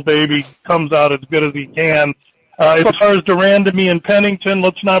the little baby comes out as good as he can. As far as Durandamy and Pennington,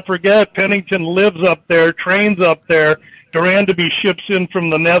 let's not forget, Pennington lives up there, trains up there. Durandamy ships in from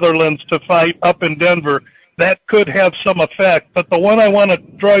the Netherlands to fight up in Denver. That could have some effect. But the one I want to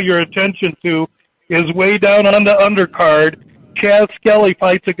draw your attention to is way down on the undercard. Chaz Skelly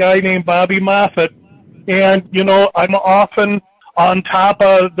fights a guy named Bobby Moffitt. And, I'm often on top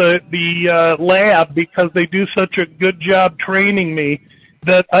of the lab because they do such a good job training me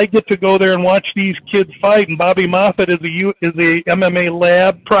that I get to go there and watch these kids fight. And Bobby Moffitt is a MMA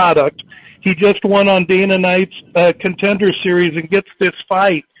lab product. He just won on Dana Knight's Contender Series and gets this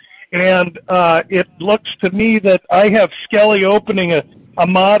fight. And it looks to me that I have Skelly opening a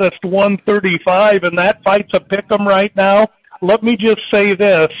modest 135, and that fight's a pick'em right now. Let me just say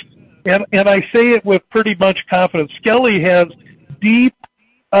this, and I say it with pretty much confidence. Skelly has deep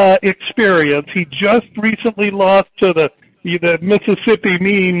experience. He just recently lost to the Mississippi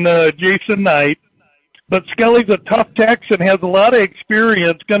mean Jason Knight. But Skelly's a tough Texan, has a lot of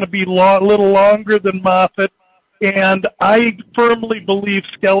experience, going to be a little longer than Moffitt. And I firmly believe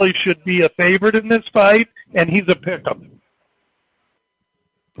Skelly should be a favorite in this fight, and he's a pick'em.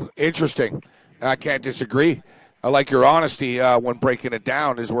 Interesting. I can't disagree. I like your honesty when breaking it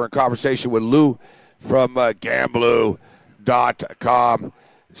down as we're in conversation with Lou from Gamblu.com.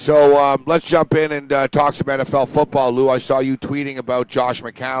 So let's jump in and talk some NFL football. Lou, I saw you tweeting about Josh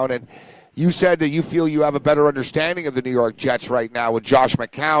McCown, and you said that you feel you have a better understanding of the New York Jets right now with Josh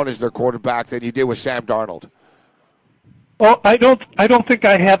McCown as their quarterback than you did with Sam Darnold. Well, I don't think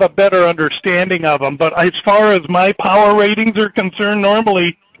I have a better understanding of them, but as far as my power ratings are concerned,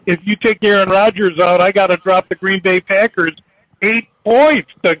 normally if you take Aaron Rodgers out, I got to drop the Green Bay Packers 8 points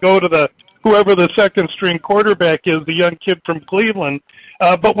to go to whoever the second-string quarterback is, the young kid from Cleveland.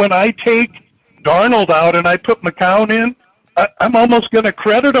 But when I take Darnold out and I put McCown in, I'm almost going to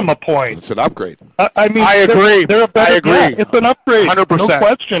credit him a point. It's an upgrade. I mean, I agree. I agree. Yeah, it's an upgrade. 100%. No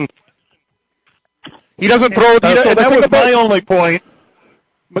question. He doesn't throw. So that was my only point.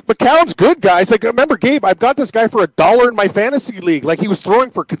 McCown's good, guys. Like, remember, Gabe, I've got this guy for $1 in my fantasy league. Like, he was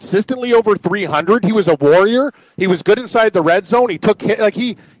throwing for consistently over 300. He was a warrior. He was good inside the red zone. He took hit. Like,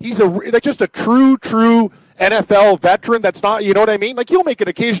 he's just a true NFL veteran. That's not, you know what I mean? Like, he'll make an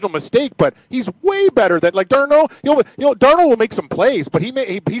occasional mistake, but he's way better than like Darnold. Darnold will make some plays, but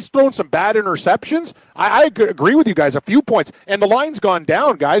he's thrown some bad interceptions. I agree with you guys. A few points, and the line's gone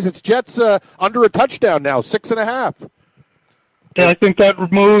down, guys. It's Jets under a touchdown now, 6.5. And I think that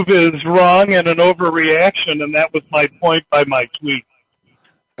move is wrong and an overreaction, and that was my point by my tweet.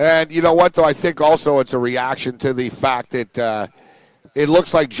 And you know what, though? I think also it's a reaction to the fact that it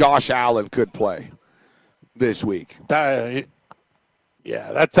looks like Josh Allen could play this week. That's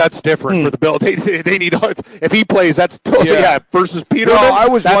different for the Bills. They need, if he plays, that's versus Peterman. No, I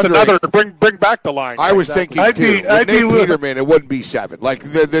was that's wondering, another bring back the line. I was thinking too. With Nate Peterman, it wouldn't be 7. Like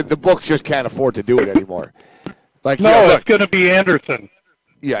the books just can't afford to do it anymore. Like, it's going to be Anderson.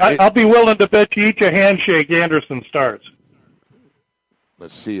 Yeah, I'll be willing to bet you each a handshake Anderson starts.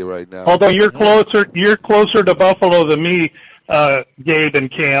 Let's see you right now. Although you're closer to Buffalo than me, Gabe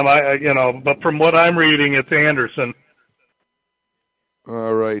and Cam. But from what I'm reading, it's Anderson.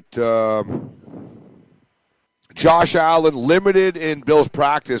 All right. Josh Allen limited in Bill's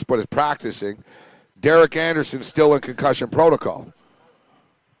practice, but is practicing. Derek Anderson still in concussion protocol.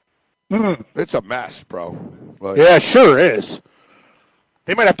 It's a mess, bro. Like, yeah, sure is.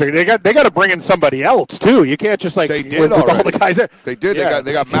 They might have to. They got to bring in somebody else too. You can't just they did with all the guys. They did. Yeah.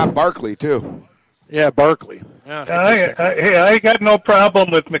 They got Matt Barkley too. Yeah, Barkley. Yeah, I got no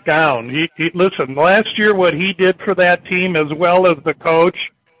problem with McCown. Listen. Last year, what he did for that team, as well as the coach,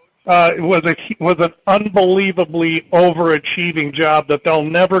 was an unbelievably overachieving job that they'll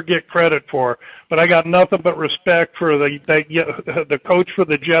never get credit for. But I got nothing but respect for the coach for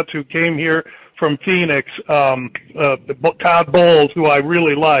the Jets who came here from Phoenix, Todd Bowles, who I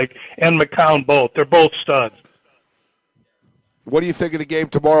really like, and McCown both. They're both studs. What do you think of the game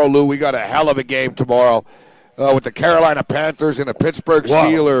tomorrow, Lou? We got a hell of a game tomorrow with the Carolina Panthers and the Pittsburgh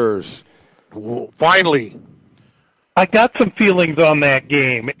Steelers. Finally. I got some feelings on that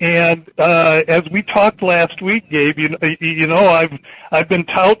game, and as we talked last week, Gabe, you know, I've been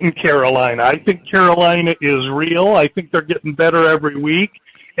touting Carolina. I think Carolina is real. I think they're getting better every week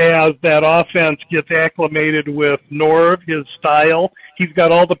as that offense gets acclimated with Norv, his style. He's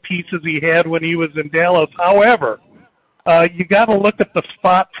got all the pieces he had when he was in Dallas. However, you got to look at the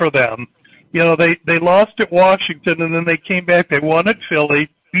spot for them. You know, they lost at Washington, and then they came back. They won at Philly,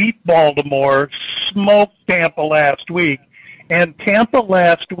 beat Baltimore, smoked Tampa last week. And Tampa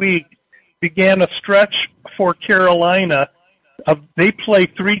last week began a stretch for Carolina. They play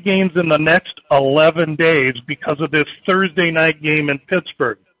 3 games in the next 11 days because of this Thursday night game in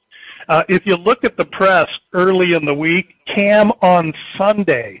Pittsburgh. If you look at the press early in the week, Cam on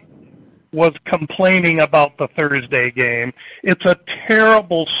Sunday was complaining about the Thursday game. It's a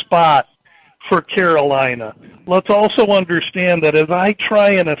terrible spot for Carolina. Let's also understand that as I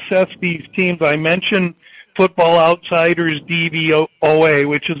try and assess these teams, I mentioned Football Outsiders DVOA,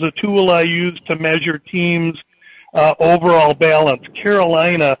 which is a tool I use to measure teams' overall balance.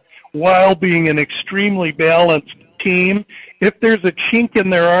 Carolina, while being an extremely balanced team, if there's a chink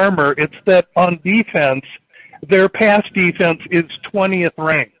in their armor, it's that on defense, their pass defense is 20th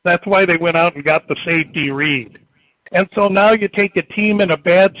ranked. That's why they went out and got the safety Reed. And so now you take a team in a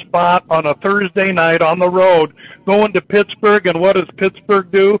bad spot on a Thursday night on the road, going to Pittsburgh, and what does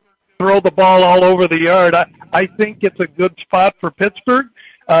Pittsburgh do? Throw the ball all over the yard. I think it's a good spot for Pittsburgh.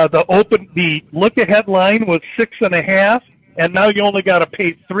 The look-ahead line was 6.5, and now you only got to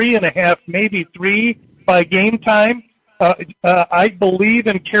pay 3.5, maybe 3 by game time. I believe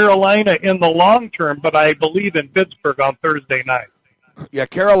in Carolina in the long term, but I believe in Pittsburgh on Thursday night. Yeah,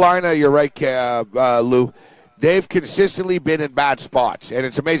 Carolina, you're right, Lou. They've consistently been in bad spots, and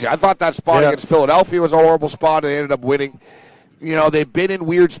it's amazing. I thought that spot against Philadelphia was a horrible spot, and they ended up winning. You know, they've been in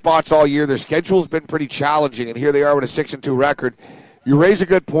weird spots all year. Their schedule's been pretty challenging, and here they are with a 6-2 record. You raise a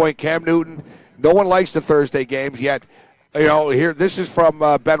good point, Cam Newton. No one likes the Thursday games yet. You know, here this is from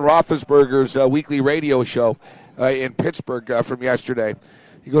Ben Roethlisberger's weekly radio show in Pittsburgh from yesterday.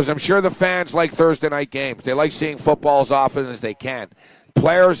 He goes, I'm sure the fans like Thursday night games. They like seeing football as often as they can.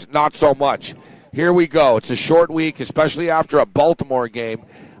 Players, not so much. Here we go. It's a short week, especially after a Baltimore game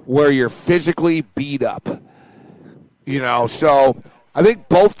where you're physically beat up. You know, so I think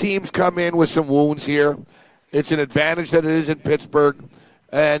both teams come in with some wounds here. It's an advantage that it is in Pittsburgh.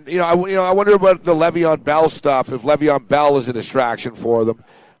 And, I wonder about the Le'Veon Bell stuff, if Le'Veon Bell is a distraction for them.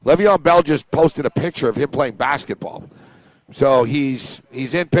 Le'Veon Bell just posted a picture of him playing basketball. So he's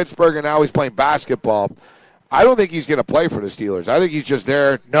in Pittsburgh, and now he's playing basketball. I don't think he's going to play for the Steelers. I think he's just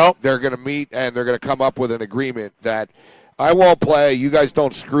there. No, they're going to meet, and they're going to come up with an agreement that I won't play. You guys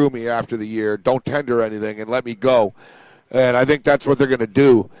don't screw me after the year. Don't tender anything and let me go. And I think that's what they're going to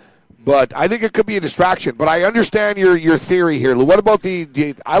do. But I think it could be a distraction. But I understand your theory here, Lou. What about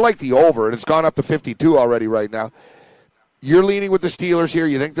I like the over, and it's gone up to 52 already right now. You're leaning with the Steelers here.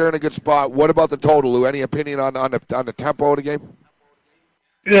 You think they're in a good spot. What about the total, Lou? Any opinion on the tempo of the game?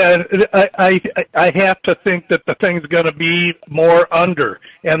 Yeah, I have to think that the thing's going to be more under.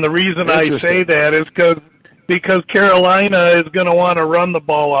 And the reason I say that is because Carolina is going to want to run the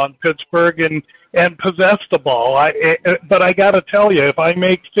ball on Pittsburgh and possess the ball. But I got to tell you, if I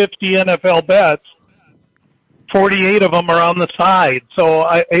make 50 NFL bets, 48 of them are on the side. So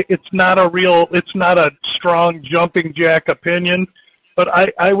it's not a strong jumping jack opinion. But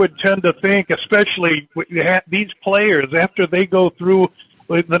I would tend to think, especially these players, after they go through,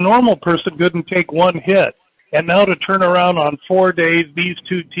 the normal person couldn't take one hit. And now to turn around on 4 days, these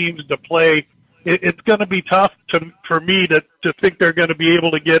two teams to play, it's going to be tough for me to think they're going to be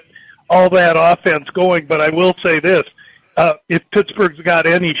able to get all that offense going. But I will say this, if Pittsburgh's got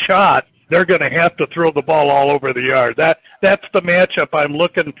any shot, they're going to have to throw the ball all over the yard. That's the matchup I'm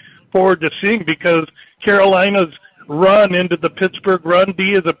looking forward to seeing, because Carolina's run into the Pittsburgh run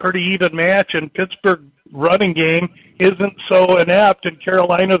D is a pretty even match, and Pittsburgh running game isn't so inept, and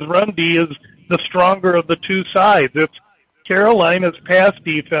Carolina's run D is the stronger of the two sides. It's Carolina's pass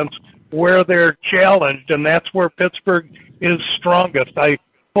defense where they're challenged, and that's where Pittsburgh is strongest. I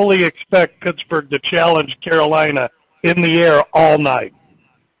fully expect Pittsburgh to challenge Carolina in the air all night.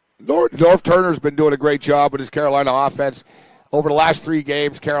 North Turner's been doing a great job with his Carolina offense. Over the last 3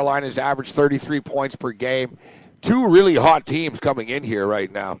 games, Carolina's averaged 33 points per game. 2 really hot teams coming in here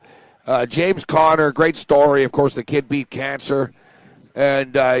right now. James Conner, great story. Of course, the kid beat cancer,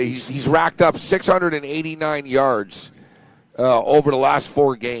 and he's racked up 689 yards over the last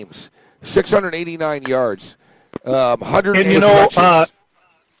 4 games. 689 yards, 108 touches.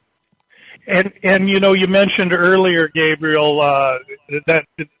 And you mentioned earlier, Gabriel, that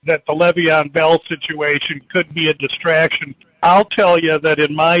the Le'Veon Bell situation could be a distraction. I'll tell you that,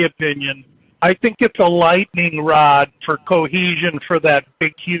 in my opinion, I think it's a lightning rod for cohesion for that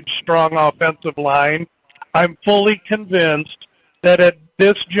big, huge, strong offensive line. I'm fully convinced that at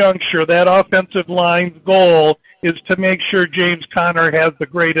this juncture, that offensive line's goal is to make sure James Conner has the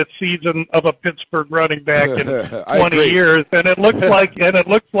greatest season of a Pittsburgh running back in 20 years, and it looks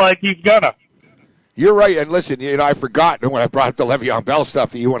like he's gonna. You're right, and listen, I forgot when I brought up the Le'Veon Bell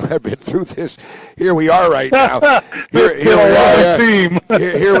stuff that you and I have been through this. Here we are right now. Here we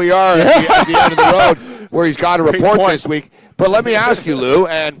are at the end of the road where he's got a report this week. But let me ask you, Lou,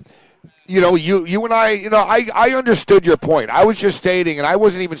 and you and I understood your point. I was just stating, and I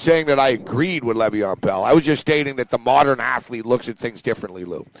wasn't even saying that I agreed with Le'Veon Bell. I was just stating that the modern athlete looks at things differently,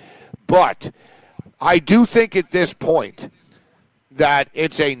 Lou. But I do think at this point that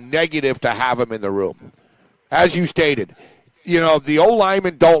it's a negative to have him in the room. As you stated, the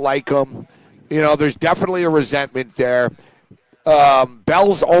O-linemen don't like him. There's definitely a resentment there.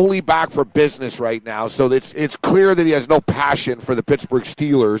 Bell's only back for business right now, so it's clear that he has no passion for the Pittsburgh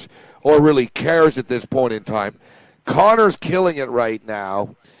Steelers or really cares at this point in time. Connor's killing it right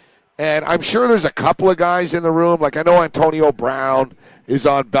now, and I'm sure there's a couple of guys in the room. Like I know Antonio Brown is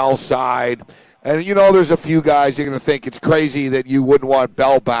on Bell's side. And, there's a few guys you're going to think it's crazy that you wouldn't want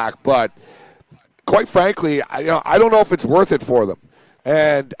Bell back. But quite frankly, I don't know if it's worth it for them.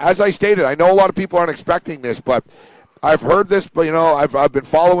 And as I stated, I know a lot of people aren't expecting this, but I've heard this. But, I've been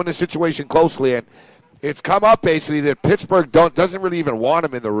following the situation closely, and it's come up basically that Pittsburgh doesn't really even want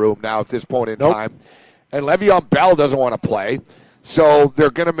him in the room now at this point in time. And Le'Veon Bell doesn't want to play. So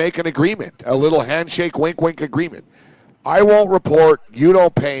they're going to make an agreement, a little handshake, wink agreement. I won't report. You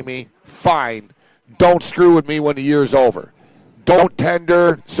don't pay me. Fine. Don't screw with me when the year's over. Don't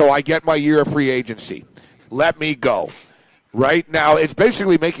tender so I get my year of free agency. Let me go. Right now, it's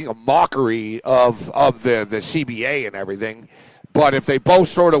basically making a mockery of the CBA and everything. But if they both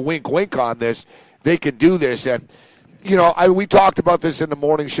sort of wink on this, they can do this. And, we talked about this in the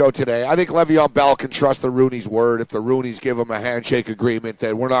morning show today. I think Le'Veon Bell can trust the Rooney's word. If the Rooney's give him a handshake agreement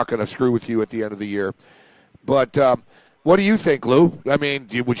that we're not going to screw with you at the end of the year. But what do you think, Lou? I mean,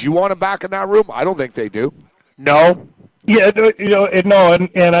 would you want him back in that room? I don't think they do. No. Yeah, no,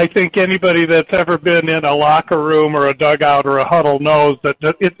 and I think anybody that's ever been in a locker room or a dugout or a huddle knows that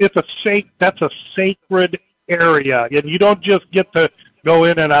that's a sacred area, and you don't just get to go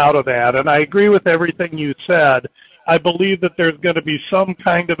in and out of that. And I agree with everything you said. I believe that there's going to be some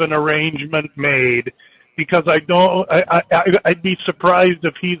kind of an arrangement made because I'd be surprised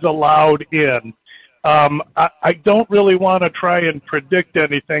if he's allowed in. I don't really want to try and predict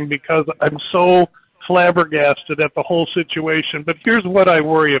anything because I'm so flabbergasted at the whole situation. But here's what I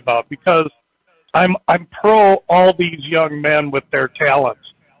worry about, because I'm pro all these young men with their talents.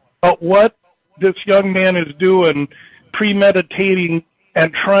 But what this young man is doing, premeditating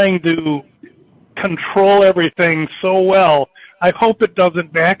and trying to control everything so well, I hope it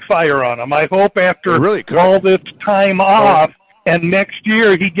doesn't backfire on him. I hope after all this time off and next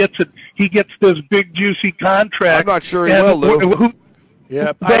year he gets this big juicy contract. I'm not sure he will, Lou.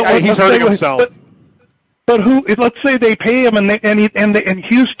 He's hurting himself. But let's say they pay him and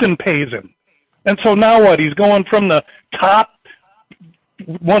Houston pays him. And so now what? He's going from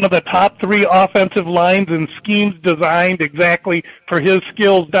one of the top three offensive lines and schemes designed exactly for his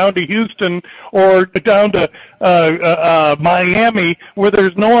skills down to Houston or down to Miami, where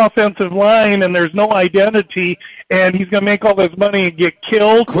there's no offensive line and there's no identity, and he's going to make all this money and get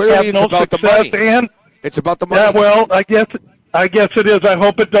killed. Clearly, have no about success, the money. and it's about the money. Yeah, well, I guess it is. I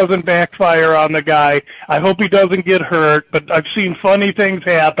hope it doesn't backfire on the guy. I hope he doesn't get hurt. But I've seen funny things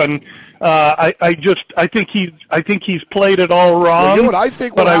happen. I think he's played it all wrong. Well, you know what I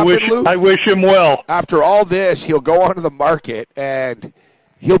think? But I wish him well. After all this, he'll go onto the market and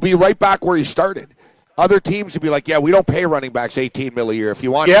he'll be right back where he started. Other teams will be like, yeah, we don't pay running backs $18 million a year. If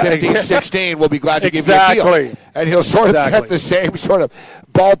you want 15, 16, we'll be glad to give you a deal. And he'll sort of get the same sort of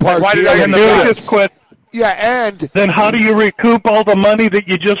ballpark why deal. Did I just quit? Yeah, and then how do you recoup all the money that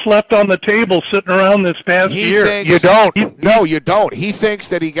you just left on the table sitting around this past year? You don't. No, you don't. He thinks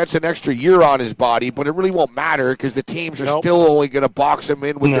that he gets an extra year on his body, but it really won't matter because the teams are still only going to box him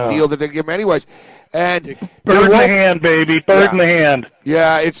in with the deal that they give him anyways. And bird in the hand, baby. Bird in the hand.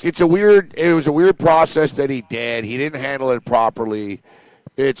 Yeah, it was a weird process that he did. He didn't handle it properly.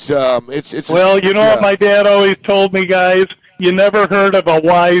 Well, you know what my dad always told me, guys? You never heard of a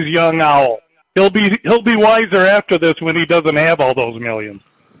wise young owl. He'll be wiser after this when he doesn't have all those millions.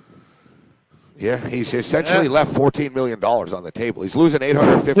 Yeah, he's essentially left $14 million on the table. He's losing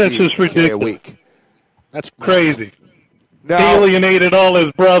 $850K a week. That's crazy. Now, he alienated all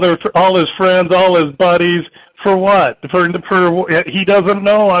his brothers, all his friends, all his buddies. For what? For he doesn't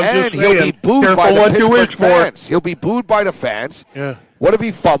know. And he'll be booed by the Pittsburgh fans. He'll be booed by the fans. Yeah. What if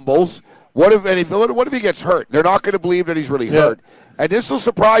he fumbles? What if he gets hurt? They're not going to believe that he's really hurt. And this will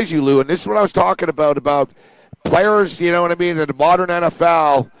surprise you, Lou. And this is what I was talking about players, you know what I mean, in the modern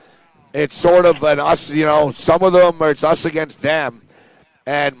NFL. It's sort of an us, you know, some of them, it's us against them.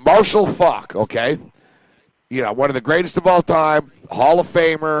 And Marshall Faulk, okay, you know, one of the greatest of all time, Hall of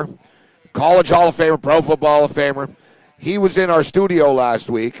Famer, College Hall of Famer, Pro Football Hall of Famer. He was in our studio last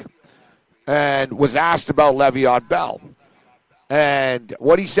week and was asked about Le'Veon Bell. And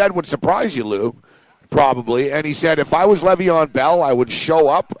what he said would surprise you, Lou, probably. And he said, if I was Le'Veon Bell, I would show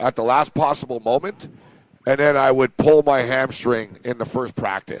up at the last possible moment, and then I would pull my hamstring in the first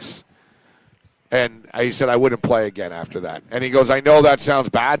practice. And he said I wouldn't play again after that. And he goes, I know that sounds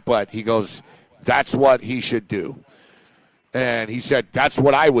bad, but he goes, that's what he should do. And he said, that's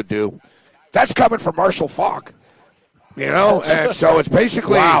what I would do. That's coming from Marshall Faulk. You know? And so it's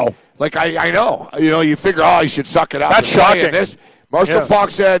basically, wow. Like, I know. You know, you figure, he should suck it up. That's shocking. Marshall Faulk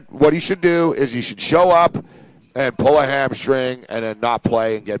said what he should do is he should show up and pull a hamstring and then not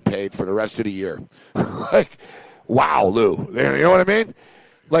play and get paid for the rest of the year. Like, wow, Lou. You know what I mean?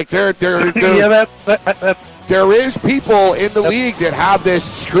 Like, there is people in the league that have this,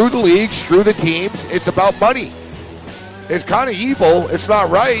 screw the league, screw the teams. It's about money. It's kind of evil. It's not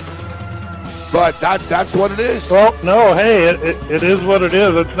right. But that's what it is. Well, no, hey, it is what it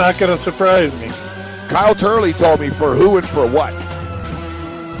is. It's not going to surprise me. Kyle Turley told me for who and for what.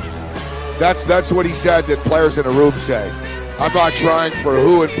 That's what he said that players in a room say. I'm not trying for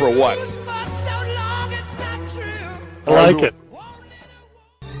who and for what. I like it.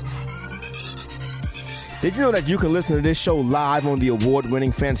 Did you know that you can listen to this show live on the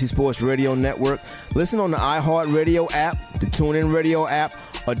award-winning Fantasy Sports Radio Network? Listen on the iHeartRadio app, the TuneIn Radio app,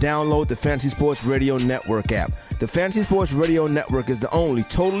 or download the Fantasy Sports Radio Network app. The Fantasy Sports Radio Network is the only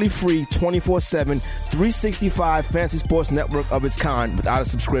totally free 24/7, 365 fantasy sports network of its kind without a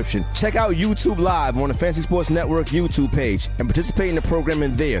subscription. Check out YouTube Live on the Fantasy Sports Network YouTube page and participate in the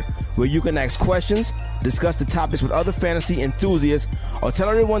programming there, where you can ask questions, discuss the topics with other fantasy enthusiasts, or tell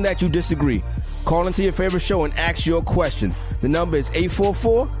everyone that you disagree. Call into your favorite show and ask your question. The number is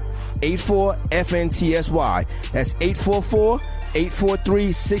 844-84-FNTSY. That's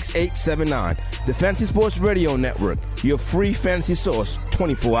 844-843-6879. The Fantasy Sports Radio Network, your free fantasy source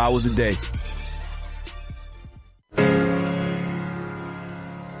 24 hours a day.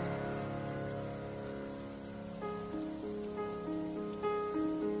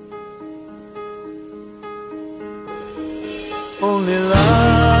 Only love.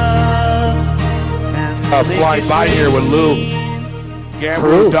 Flying by here with Lou.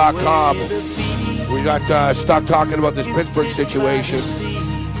 Gambler.com. We got stuck talking about this Pittsburgh situation.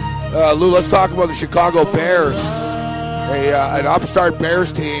 Lou, let's talk about the Chicago Bears, an upstart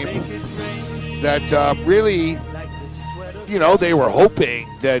Bears team that really, you know, they were hoping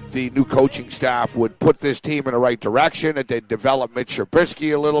that the new coaching staff would put this team in the right direction, that they'd develop Mitch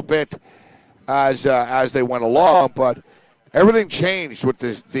Trubisky a little bit as they went along, but everything changed with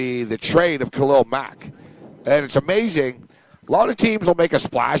the trade of Khalil Mack. And it's amazing. A lot of teams will make a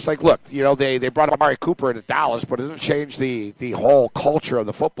splash. Like, look, you know, they brought Amari Cooper into Dallas, but it didn't change the whole culture of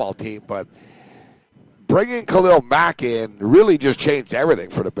the football team. But bringing Khalil Mack in really just changed everything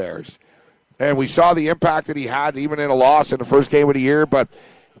for the Bears. And we saw the impact that he had even in a loss in the first game of the year. But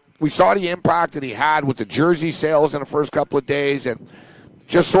we saw the impact that he had with the jersey sales in the first couple of days. And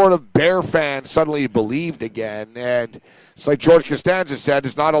just sort of Bear fans suddenly believed again. And it's like George Costanza said,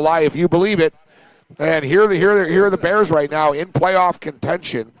 it's not a lie if you believe it. And here are the Bears right now in playoff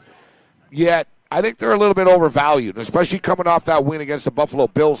contention, yet I think they're a little bit overvalued, especially coming off that win against the Buffalo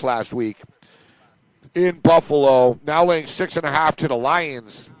Bills last week in Buffalo, now laying 6.5 to the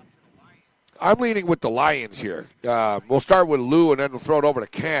Lions. I'm leaning with the Lions here. We'll start with Lou, and then we'll throw it over to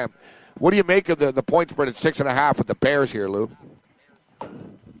Cam. What do you make of the point spread at 6.5 with the Bears here, Lou?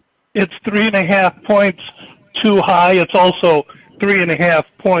 It's 3.5 points too high. It's also 3.5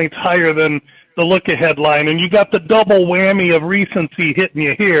 points higher than the look-ahead line, and you got the double whammy of recency hitting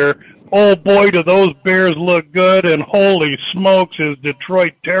you here. Oh, boy, do those Bears look good, and holy smokes, is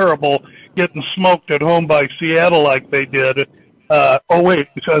Detroit terrible, getting smoked at home by Seattle like they did.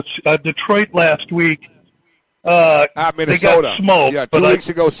 Detroit last week, at Minnesota. They got smoked. Yeah, 2 weeks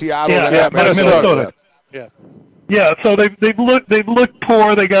ago, Seattle. Minnesota. Yeah. Yeah, so they've looked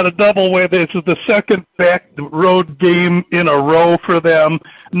poor. They got a double win. This is the second back road game in a row for them.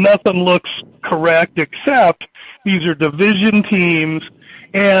 Nothing looks correct except these are division teams,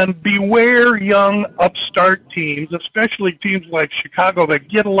 and beware young upstart teams, especially teams like Chicago that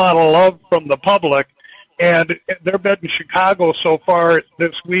get a lot of love from the public. And they're betting Chicago so far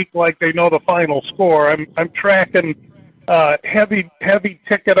this week like they know the final score. I'm tracking heavy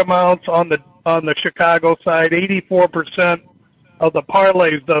ticket amounts on the Chicago side. 84% of the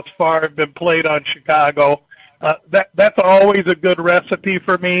parlays thus far have been played on Chicago. That's always a good recipe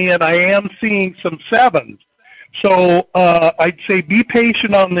for me, and I am seeing some sevens. So I'd say be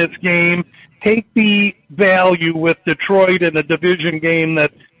patient on this game. Take the value with Detroit in a division game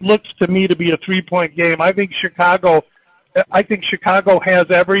that looks to me to be a 3-point game. I think Chicago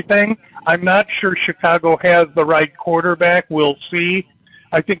has everything. I'm not sure Chicago has the right quarterback. We'll see.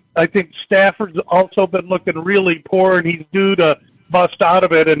 I think Stafford's also been looking really poor, and he's due to bust out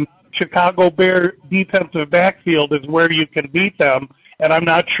of it. And Chicago Bear defensive backfield is where you can beat them. And I'm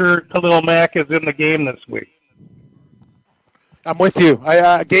not sure Khalil Mack is in the game this week. I'm with you.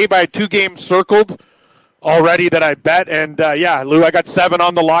 Gabe, I had 2 games circled already that I bet, and Lou, I got 7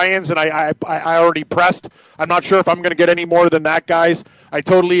 on the Lions, and I already pressed. I'm not sure if I'm going to get any more than that, guys. I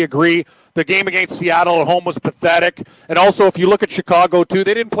totally agree. The game against Seattle at home was pathetic. And also, if you look at Chicago, too,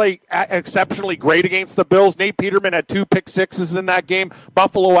 they didn't play exceptionally great against the Bills. Nate Peterman had 2 pick sixes in that game.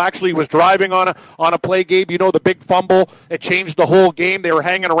 Buffalo actually was driving on a play, Gabe. You know, the big fumble, it changed the whole game. They were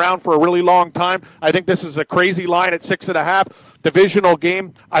hanging around for a really long time. I think this is a crazy line at 6.5. Divisional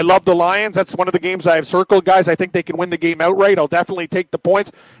game. I love the Lions. That's one of the games I have circled, guys. I think they can win the game outright. I'll definitely take the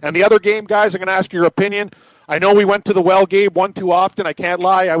points. And the other game, guys, I'm going to ask your opinion. I know we went to the well, Gabe, one too often. I can't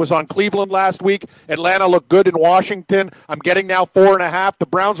lie. I was on Cleveland last week. Atlanta looked good in Washington. I'm getting now 4.5. The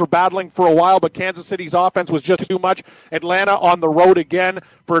Browns were battling for a while, but Kansas City's offense was just too much. Atlanta on the road again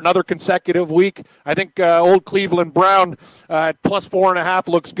for another consecutive week. I think old Cleveland Brown at plus 4.5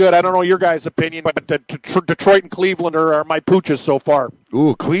 looks good. I don't know your guys' opinion, but Detroit and Cleveland are my pooches so far.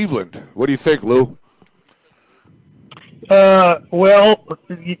 Ooh, Cleveland. What do you think, Lou? Well,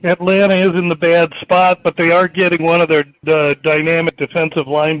 Atlanta is in the bad spot, but they are getting one of their dynamic defensive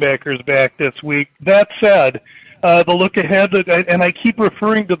linebackers back this week. That said, the look ahead, and I keep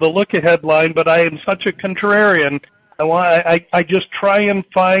referring to the look ahead line, but I am such a contrarian. I just try and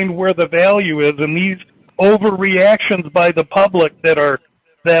find where the value is, and these overreactions by the public that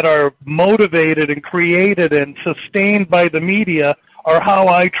are motivated and created and sustained by the media are how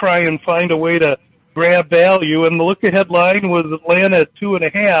I try and find a way to grab value. And the look-ahead line was Atlanta at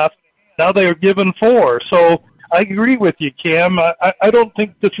 2.5. Now they are given 4. So I agree with you, Cam. I don't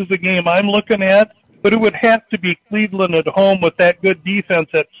think this is a game I'm looking at, but it would have to be Cleveland at home with that good defense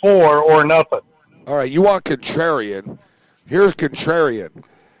at 4 or nothing. All right, you want contrarian. Here's contrarian.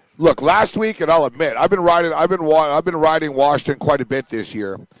 Look, last week, and I'll admit, I've been riding Washington quite a bit this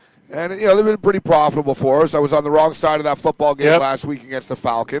year. And, you know, they've been pretty profitable for us. I was on the wrong side of that football game last week against the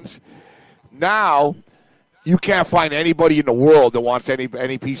Falcons. Now, you can't find anybody in the world that wants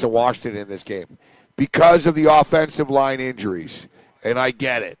any piece of Washington in this game because of the offensive line injuries. And I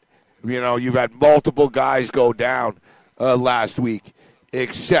get it. You know, you've had multiple guys go down last week,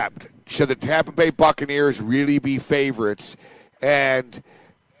 except should the Tampa Bay Buccaneers really be favorites? And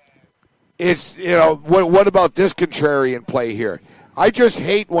it's, you know, what about this contrarian play here? I just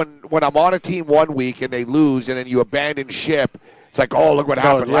hate when I'm on a team one week and they lose and then you abandon ship. It's like, oh, look what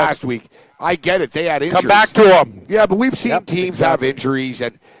happened last week. I get it. They had injuries. Come back to them. Yeah, but we've seen teams have injuries,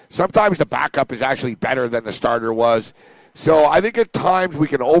 and sometimes the backup is actually better than the starter was. So I think at times we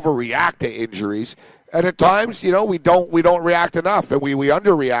can overreact to injuries, and at times, you know, we don't react enough, and we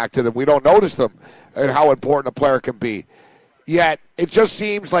underreact to them. We don't notice them and how important a player can be. Yet it just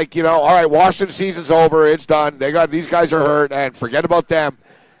seems like, you know, all right, Washington season's over. It's done. These guys are hurt, and forget about them.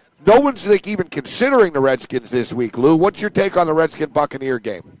 No one's like even considering the Redskins this week. Lou, what's your take on the Redskin-Buccaneer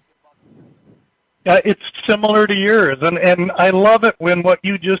game? It's similar to yours, and I love it when what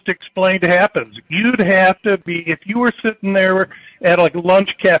you just explained happens. You'd have to be, if you were sitting there at a lunch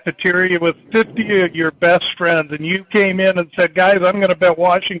cafeteria with 50 of your best friends, and you came in and said, guys, I'm going to bet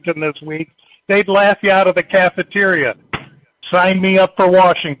Washington this week, they'd laugh you out of the cafeteria. Sign me up for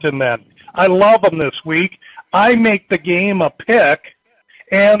Washington then. I love them this week. I make the game a pick,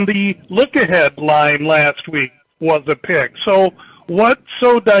 and the look-ahead line last week was a pick. So what's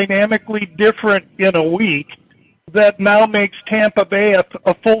so dynamically different in a week that now makes Tampa Bay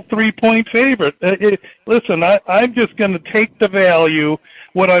a full 3-point favorite? Listen, I'm just going to take the value.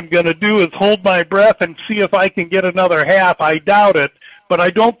 What I'm going to do is hold my breath and see if I can get another half. I doubt it, but I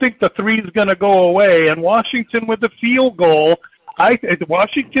don't think the three is going to go away. And Washington with the field goal,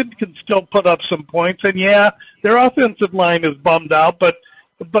 Washington can still put up some points. And, yeah, their offensive line is bummed out, but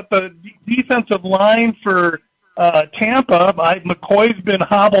the defensive line for Tampa, McCoy's been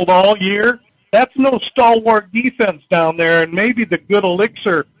hobbled all year. That's no stalwart defense down there, and maybe the good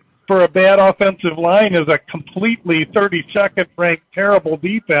elixir for a bad offensive line is a completely 32nd ranked terrible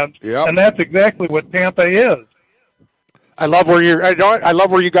defense, and that's exactly what Tampa is. I love where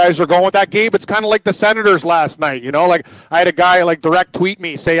you guys are going with that, Gabe. It's kind of like the Senators last night, Like I had a guy direct tweet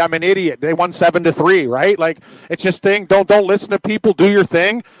me, say I'm an idiot. They won 7-3, right? It's just don't listen to people. Do your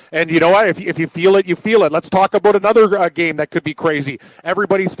thing, and you know what? If you feel it, you feel it. Let's talk about another game that could be crazy.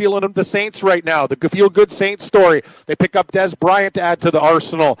 Everybody's feeling the Saints right now. The feel-good Saints story. They pick up Des Bryant to add to the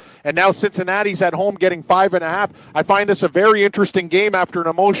arsenal, and now Cincinnati's at home getting 5.5. I find this a very interesting game after an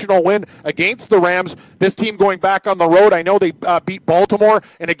emotional win against the Rams. This team going back on the road. I know they beat Baltimore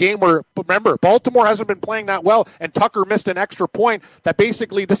in a game where, remember, Baltimore hasn't been playing that well, and Tucker missed an extra point that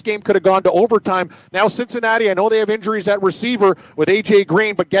basically this game could have gone to overtime. Now Cincinnati, I know they have injuries at receiver with A.J.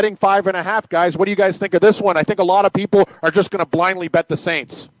 Green, but getting 5.5, guys. What do you guys think of this one? I think a lot of people are just going to blindly bet the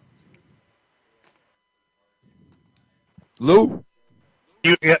Saints. Lou?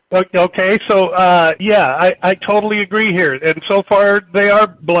 Okay, so, I totally agree here. And so far, they are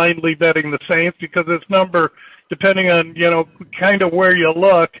blindly betting the Saints because this number, depending on, kind of where you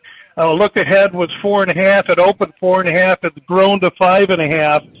look ahead was 4.5. It opened 4.5. It's grown to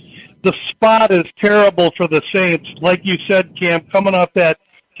 5.5. The spot is terrible for the Saints. Like you said, Cam, coming off that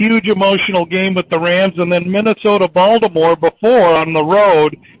huge emotional game with the Rams and then Minnesota-Baltimore before on the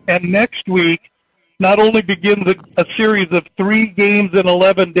road. And next week, not only begins a series of 3 games in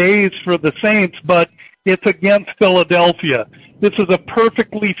 11 days for the Saints, but it's against Philadelphia. This is a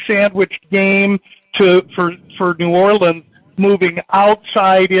perfectly sandwiched game for New Orleans, moving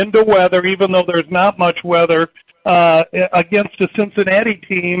outside into weather, even though there's not much weather, against a Cincinnati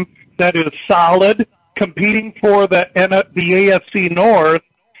team that is solid, competing for the AFC North,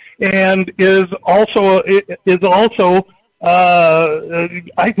 and is also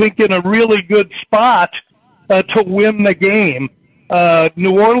I think in a really good spot to win the game.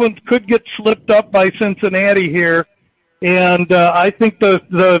 New Orleans could get slipped up by Cincinnati here, and I think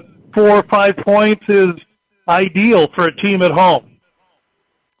the 4 or 5 points is ideal for a team at home.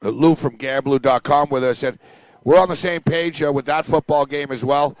 Lou from Gamblu.com with us, and we're on the same page with that football game as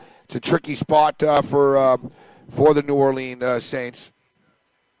well. It's a tricky spot for the New Orleans Saints.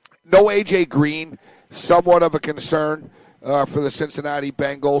 No A.J. Green, somewhat of a concern for the Cincinnati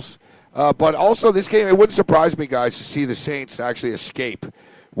Bengals. But also this game, it wouldn't surprise me, guys, to see the Saints actually escape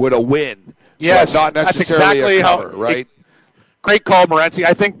with a win. Yes, not necessarily that's exactly a cover, right? Great call, Morency.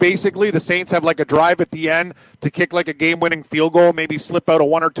 I think basically the Saints have a drive at the end to kick a game-winning field goal, maybe slip out a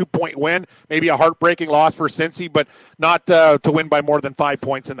 1 or 2 point win, maybe a heartbreaking loss for Cincy, but not to win by more than 5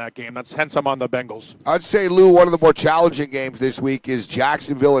 points in that game. That's hence I'm on the Bengals. I'd say, Lou, one of the more challenging games this week is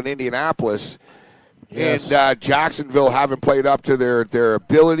Jacksonville and Indianapolis. Yes. And Jacksonville haven't played up to their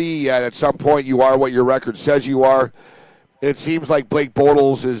ability yet. At some point, you are what your record says you are. It seems like Blake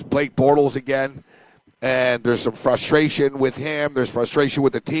Bortles is Blake Bortles again. And there's some frustration with him. There's frustration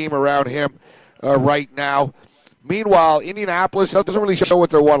with the team around him right now. Meanwhile, Indianapolis doesn't really show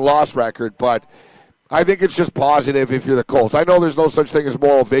what their one-loss record, but I think it's just positive if you're the Colts. I know there's no such thing as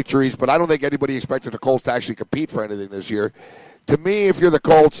moral victories, but I don't think anybody expected the Colts to actually compete for anything this year. To me, if you're the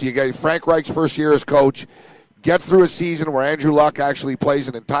Colts, you get Frank Reich's first year as coach, get through a season where Andrew Luck actually plays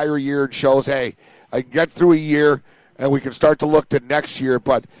an entire year and shows, hey, I can get through a year and we can start to look to next year,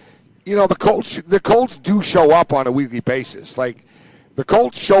 but the Colts do show up on a weekly basis. The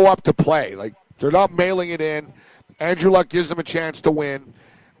Colts show up to play. They're not mailing it in. Andrew Luck gives them a chance to win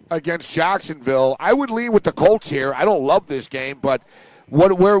against Jacksonville. I would lean with the Colts here. I don't love this game, but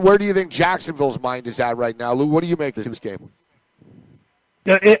where do you think Jacksonville's mind is at right now? Lou, what do you make of this game?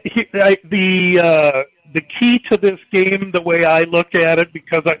 The key to this game, the way I look at it,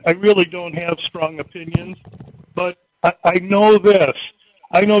 because I really don't have strong opinions, but I know this.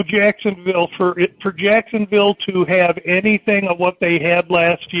 I know Jacksonville, for Jacksonville to have anything of what they had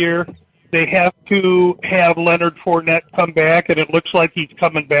last year, they have to have Leonard Fournette come back, and it looks like he's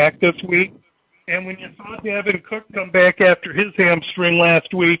coming back this week. And when you saw Dalvin Cook come back after his hamstring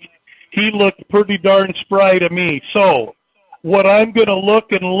last week, he looked pretty darn spry to me. So what I'm going to look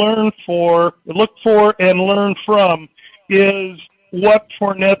for and learn from is what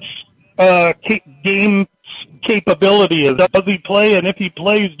Fournette's game capability is. Does he play? And if he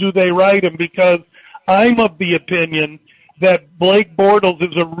plays, do they ride him? Because I'm of the opinion that Blake Bortles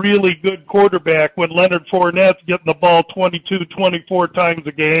is a really good quarterback when Leonard Fournette's getting the ball 22, 24 times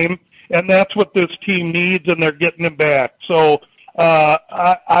a game, and that's what this team needs, and they're getting him back. So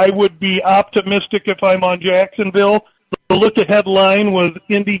I would be optimistic if I'm on Jacksonville. The look-ahead line was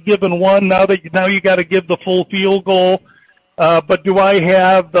Indy given one. Now you got to give the full field goal. But do I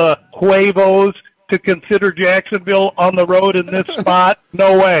have the huevos to consider Jacksonville on the road in this spot?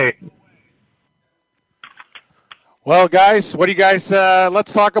 No way. Well, guys, what do you guys,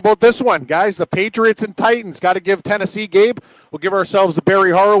 let's talk about this one, guys. The Patriots and Titans, got to give Tennessee, Gabe. We'll give ourselves the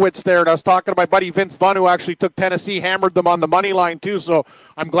Barry Horowitz there. And I was talking to my buddy Vince Vaughn, who actually took Tennessee, hammered them on the money line, too. So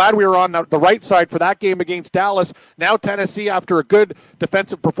I'm glad we were on the right side for that game against Dallas. Now Tennessee, after a good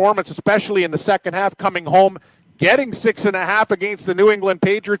defensive performance, especially in the second half, coming home, getting 6.5 against the New England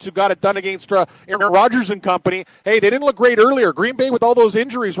Patriots, who got it done against Aaron Rodgers and company. Hey, they didn't look great earlier. Green Bay, with all those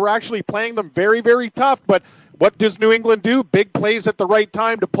injuries, were actually playing them very, very tough. But what does New England do? Big plays at the right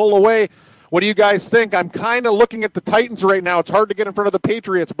time to pull away. What do you guys think? I'm kind of looking at the Titans right now. It's hard to get in front of the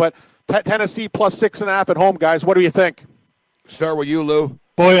Patriots, but Tennessee plus 6.5 at home, guys. What do you think? Start with you, Lou.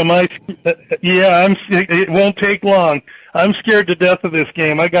 Boy, am I? Yeah, it won't take long. I'm scared to death of this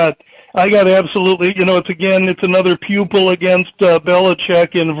game. I got absolutely. It's another pupil against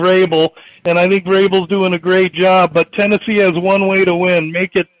Belichick and Vrabel, and I think Vrabel's doing a great job. But Tennessee has one way to win: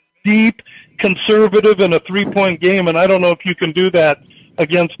 make it deep, conservative, in a 3-point game, and I don't know if you can do that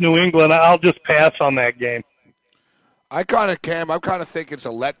against New England. I'll just pass on that game. I'm kind of think it's a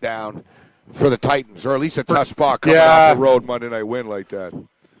letdown for the Titans, or at least a tough spot coming off the road Monday night win like that.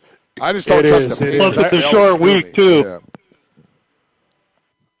 I just don't trust the Patriots. Plus, it's a short week, too. Yeah.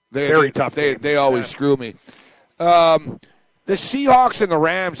 Very tough. They always screw me. The Seahawks and the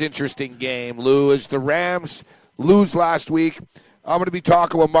Rams, interesting game, Lou. As the Rams lose last week, I'm going to be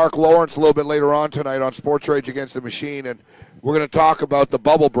talking with Mark Lawrence a little bit later on tonight on Sports Rage Against the Machine, and we're going to talk about the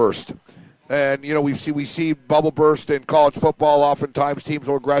bubble burst. And, we see bubble burst in college football. Oftentimes teams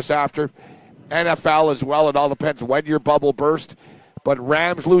will regress after. NFL as well. It all depends when your bubble burst. But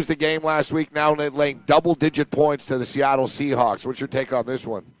Rams lose the game last week, now laying double-digit points to the Seattle Seahawks. What's your take on this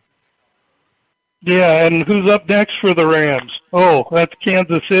one? Yeah, and who's up next for the Rams? Oh, that's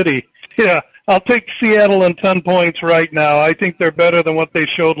Kansas City. Yeah, I'll take Seattle in 10 points right now. I think they're better than what they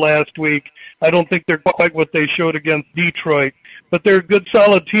showed last week. I don't think they're quite what they showed against Detroit. But they're a good,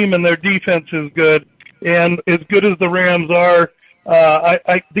 solid team, and their defense is good. And as good as the Rams are,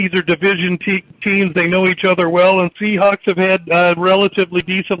 these are division teams. They know each other well, and Seahawks have had relatively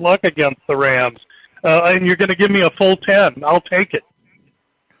decent luck against the Rams. And you're going to give me a full 10. I'll take it.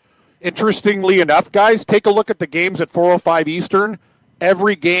 Interestingly enough, guys, take a look at the games at 4:05 Eastern.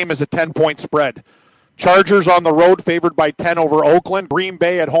 Every game is a 10-point spread. Chargers on the road favored by 10 over Oakland. Green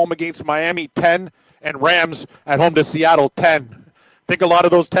Bay at home against Miami, 10. And Rams at home to Seattle, 10. I think a lot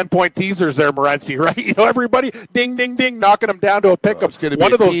of those 10-point teasers there, Morency, right? Everybody, ding, ding, ding, knocking them down to a pickup.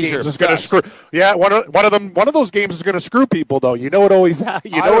 One of those games is going to screw. Yeah, one of those games is going to screw people, though. It always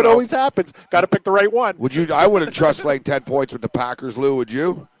happens. Got to pick the right one. I wouldn't trust laying 10 points with the Packers, Lou. Would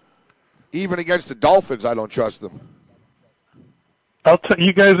you? Even against the Dolphins, I don't trust them.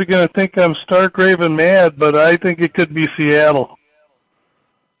 You guys are going to think I'm stark raving mad, but I think it could be Seattle.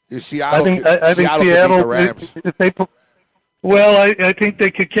 Seattle. I think Seattle. The Rams. I think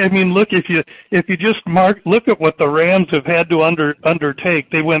they could. I mean, look, if you just look at what the Rams have had to undertake.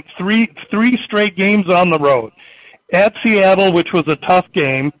 They went three straight games on the road, at Seattle, which was a tough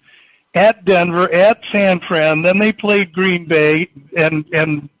game, at Denver, at San Fran. Then they played Green Bay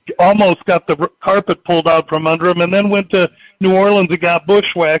and almost got the carpet pulled out from under them, and then went to New Orleans and got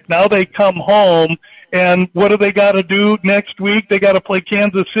bushwhacked. Now they come home, and what do they got to do next week? They got to play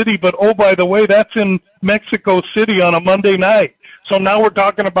Kansas City, but oh, by the way, that's in Mexico City on a Monday night. So now we're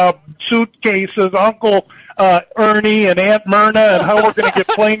talking about suitcases, Uncle Ernie and Aunt Myrna, and how we're going to get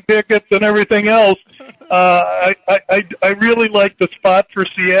plane tickets and everything else. I really like the spot for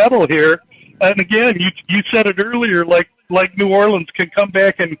Seattle here. And again, you said it earlier, like New Orleans can come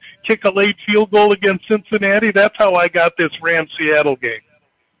back and kick a late field goal against Cincinnati. That's how I got this Rams-Seattle game.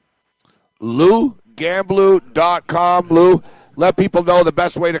 LouGamblu.com. Lou, let people know the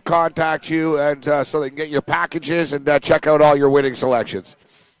best way to contact you and so they can get your packages and check out all your winning selections.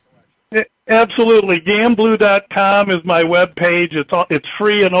 Absolutely. Gamblu.com is my webpage. It's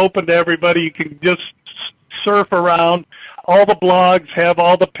free and open to everybody. You can just surf around. All the blogs have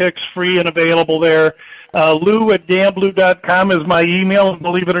all the picks free and available there. Lou@gamblu.com is my email. And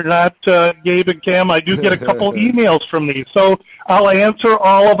believe it or not, Gabe and Cam, I do get a couple emails from these. So I'll answer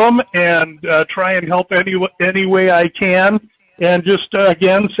all of them and try and help any way I can. And just,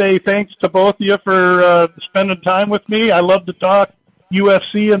 again, say thanks to both of you for spending time with me. I love to talk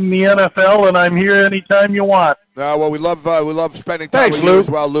UFC and the NFL, and I'm here anytime you want. Well, we love spending time with you as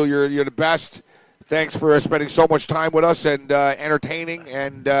well, Lou. You're the best. Thanks for spending so much time with us and entertaining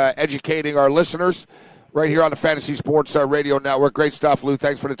and educating our listeners right here on the Fantasy Sports Radio Network. Great stuff, Lou.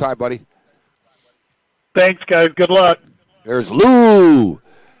 Thanks for the time, buddy. Thanks, guys. Good luck. There's Lou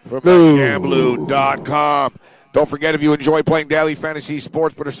from Gamblu.com. Don't forget, if you enjoy playing daily fantasy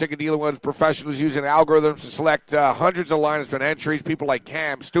sports but are sick of dealing with professionals using algorithms to select hundreds of lineups and entries, people like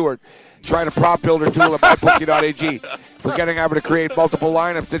Cam Stewart, try the prop builder tool at MyBookie.ag. Forgetting having to create multiple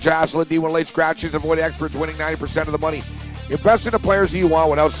lineups, ditch hassle and D1 late scratches, avoid experts winning 90% of the money. Invest in the players that you want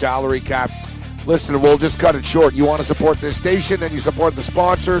without salary caps. Listen, we'll just cut it short. You want to support this station, then you support the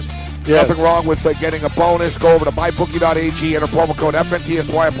sponsors. Yes. Nothing wrong with getting a bonus. Go over to MyBookie.ag, enter promo code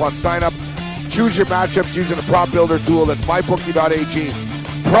FNTSY upon sign-up. Choose your matchups using the prop builder tool. That's MyBookie.ag.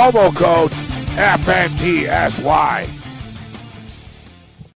 Promo code FNTSY.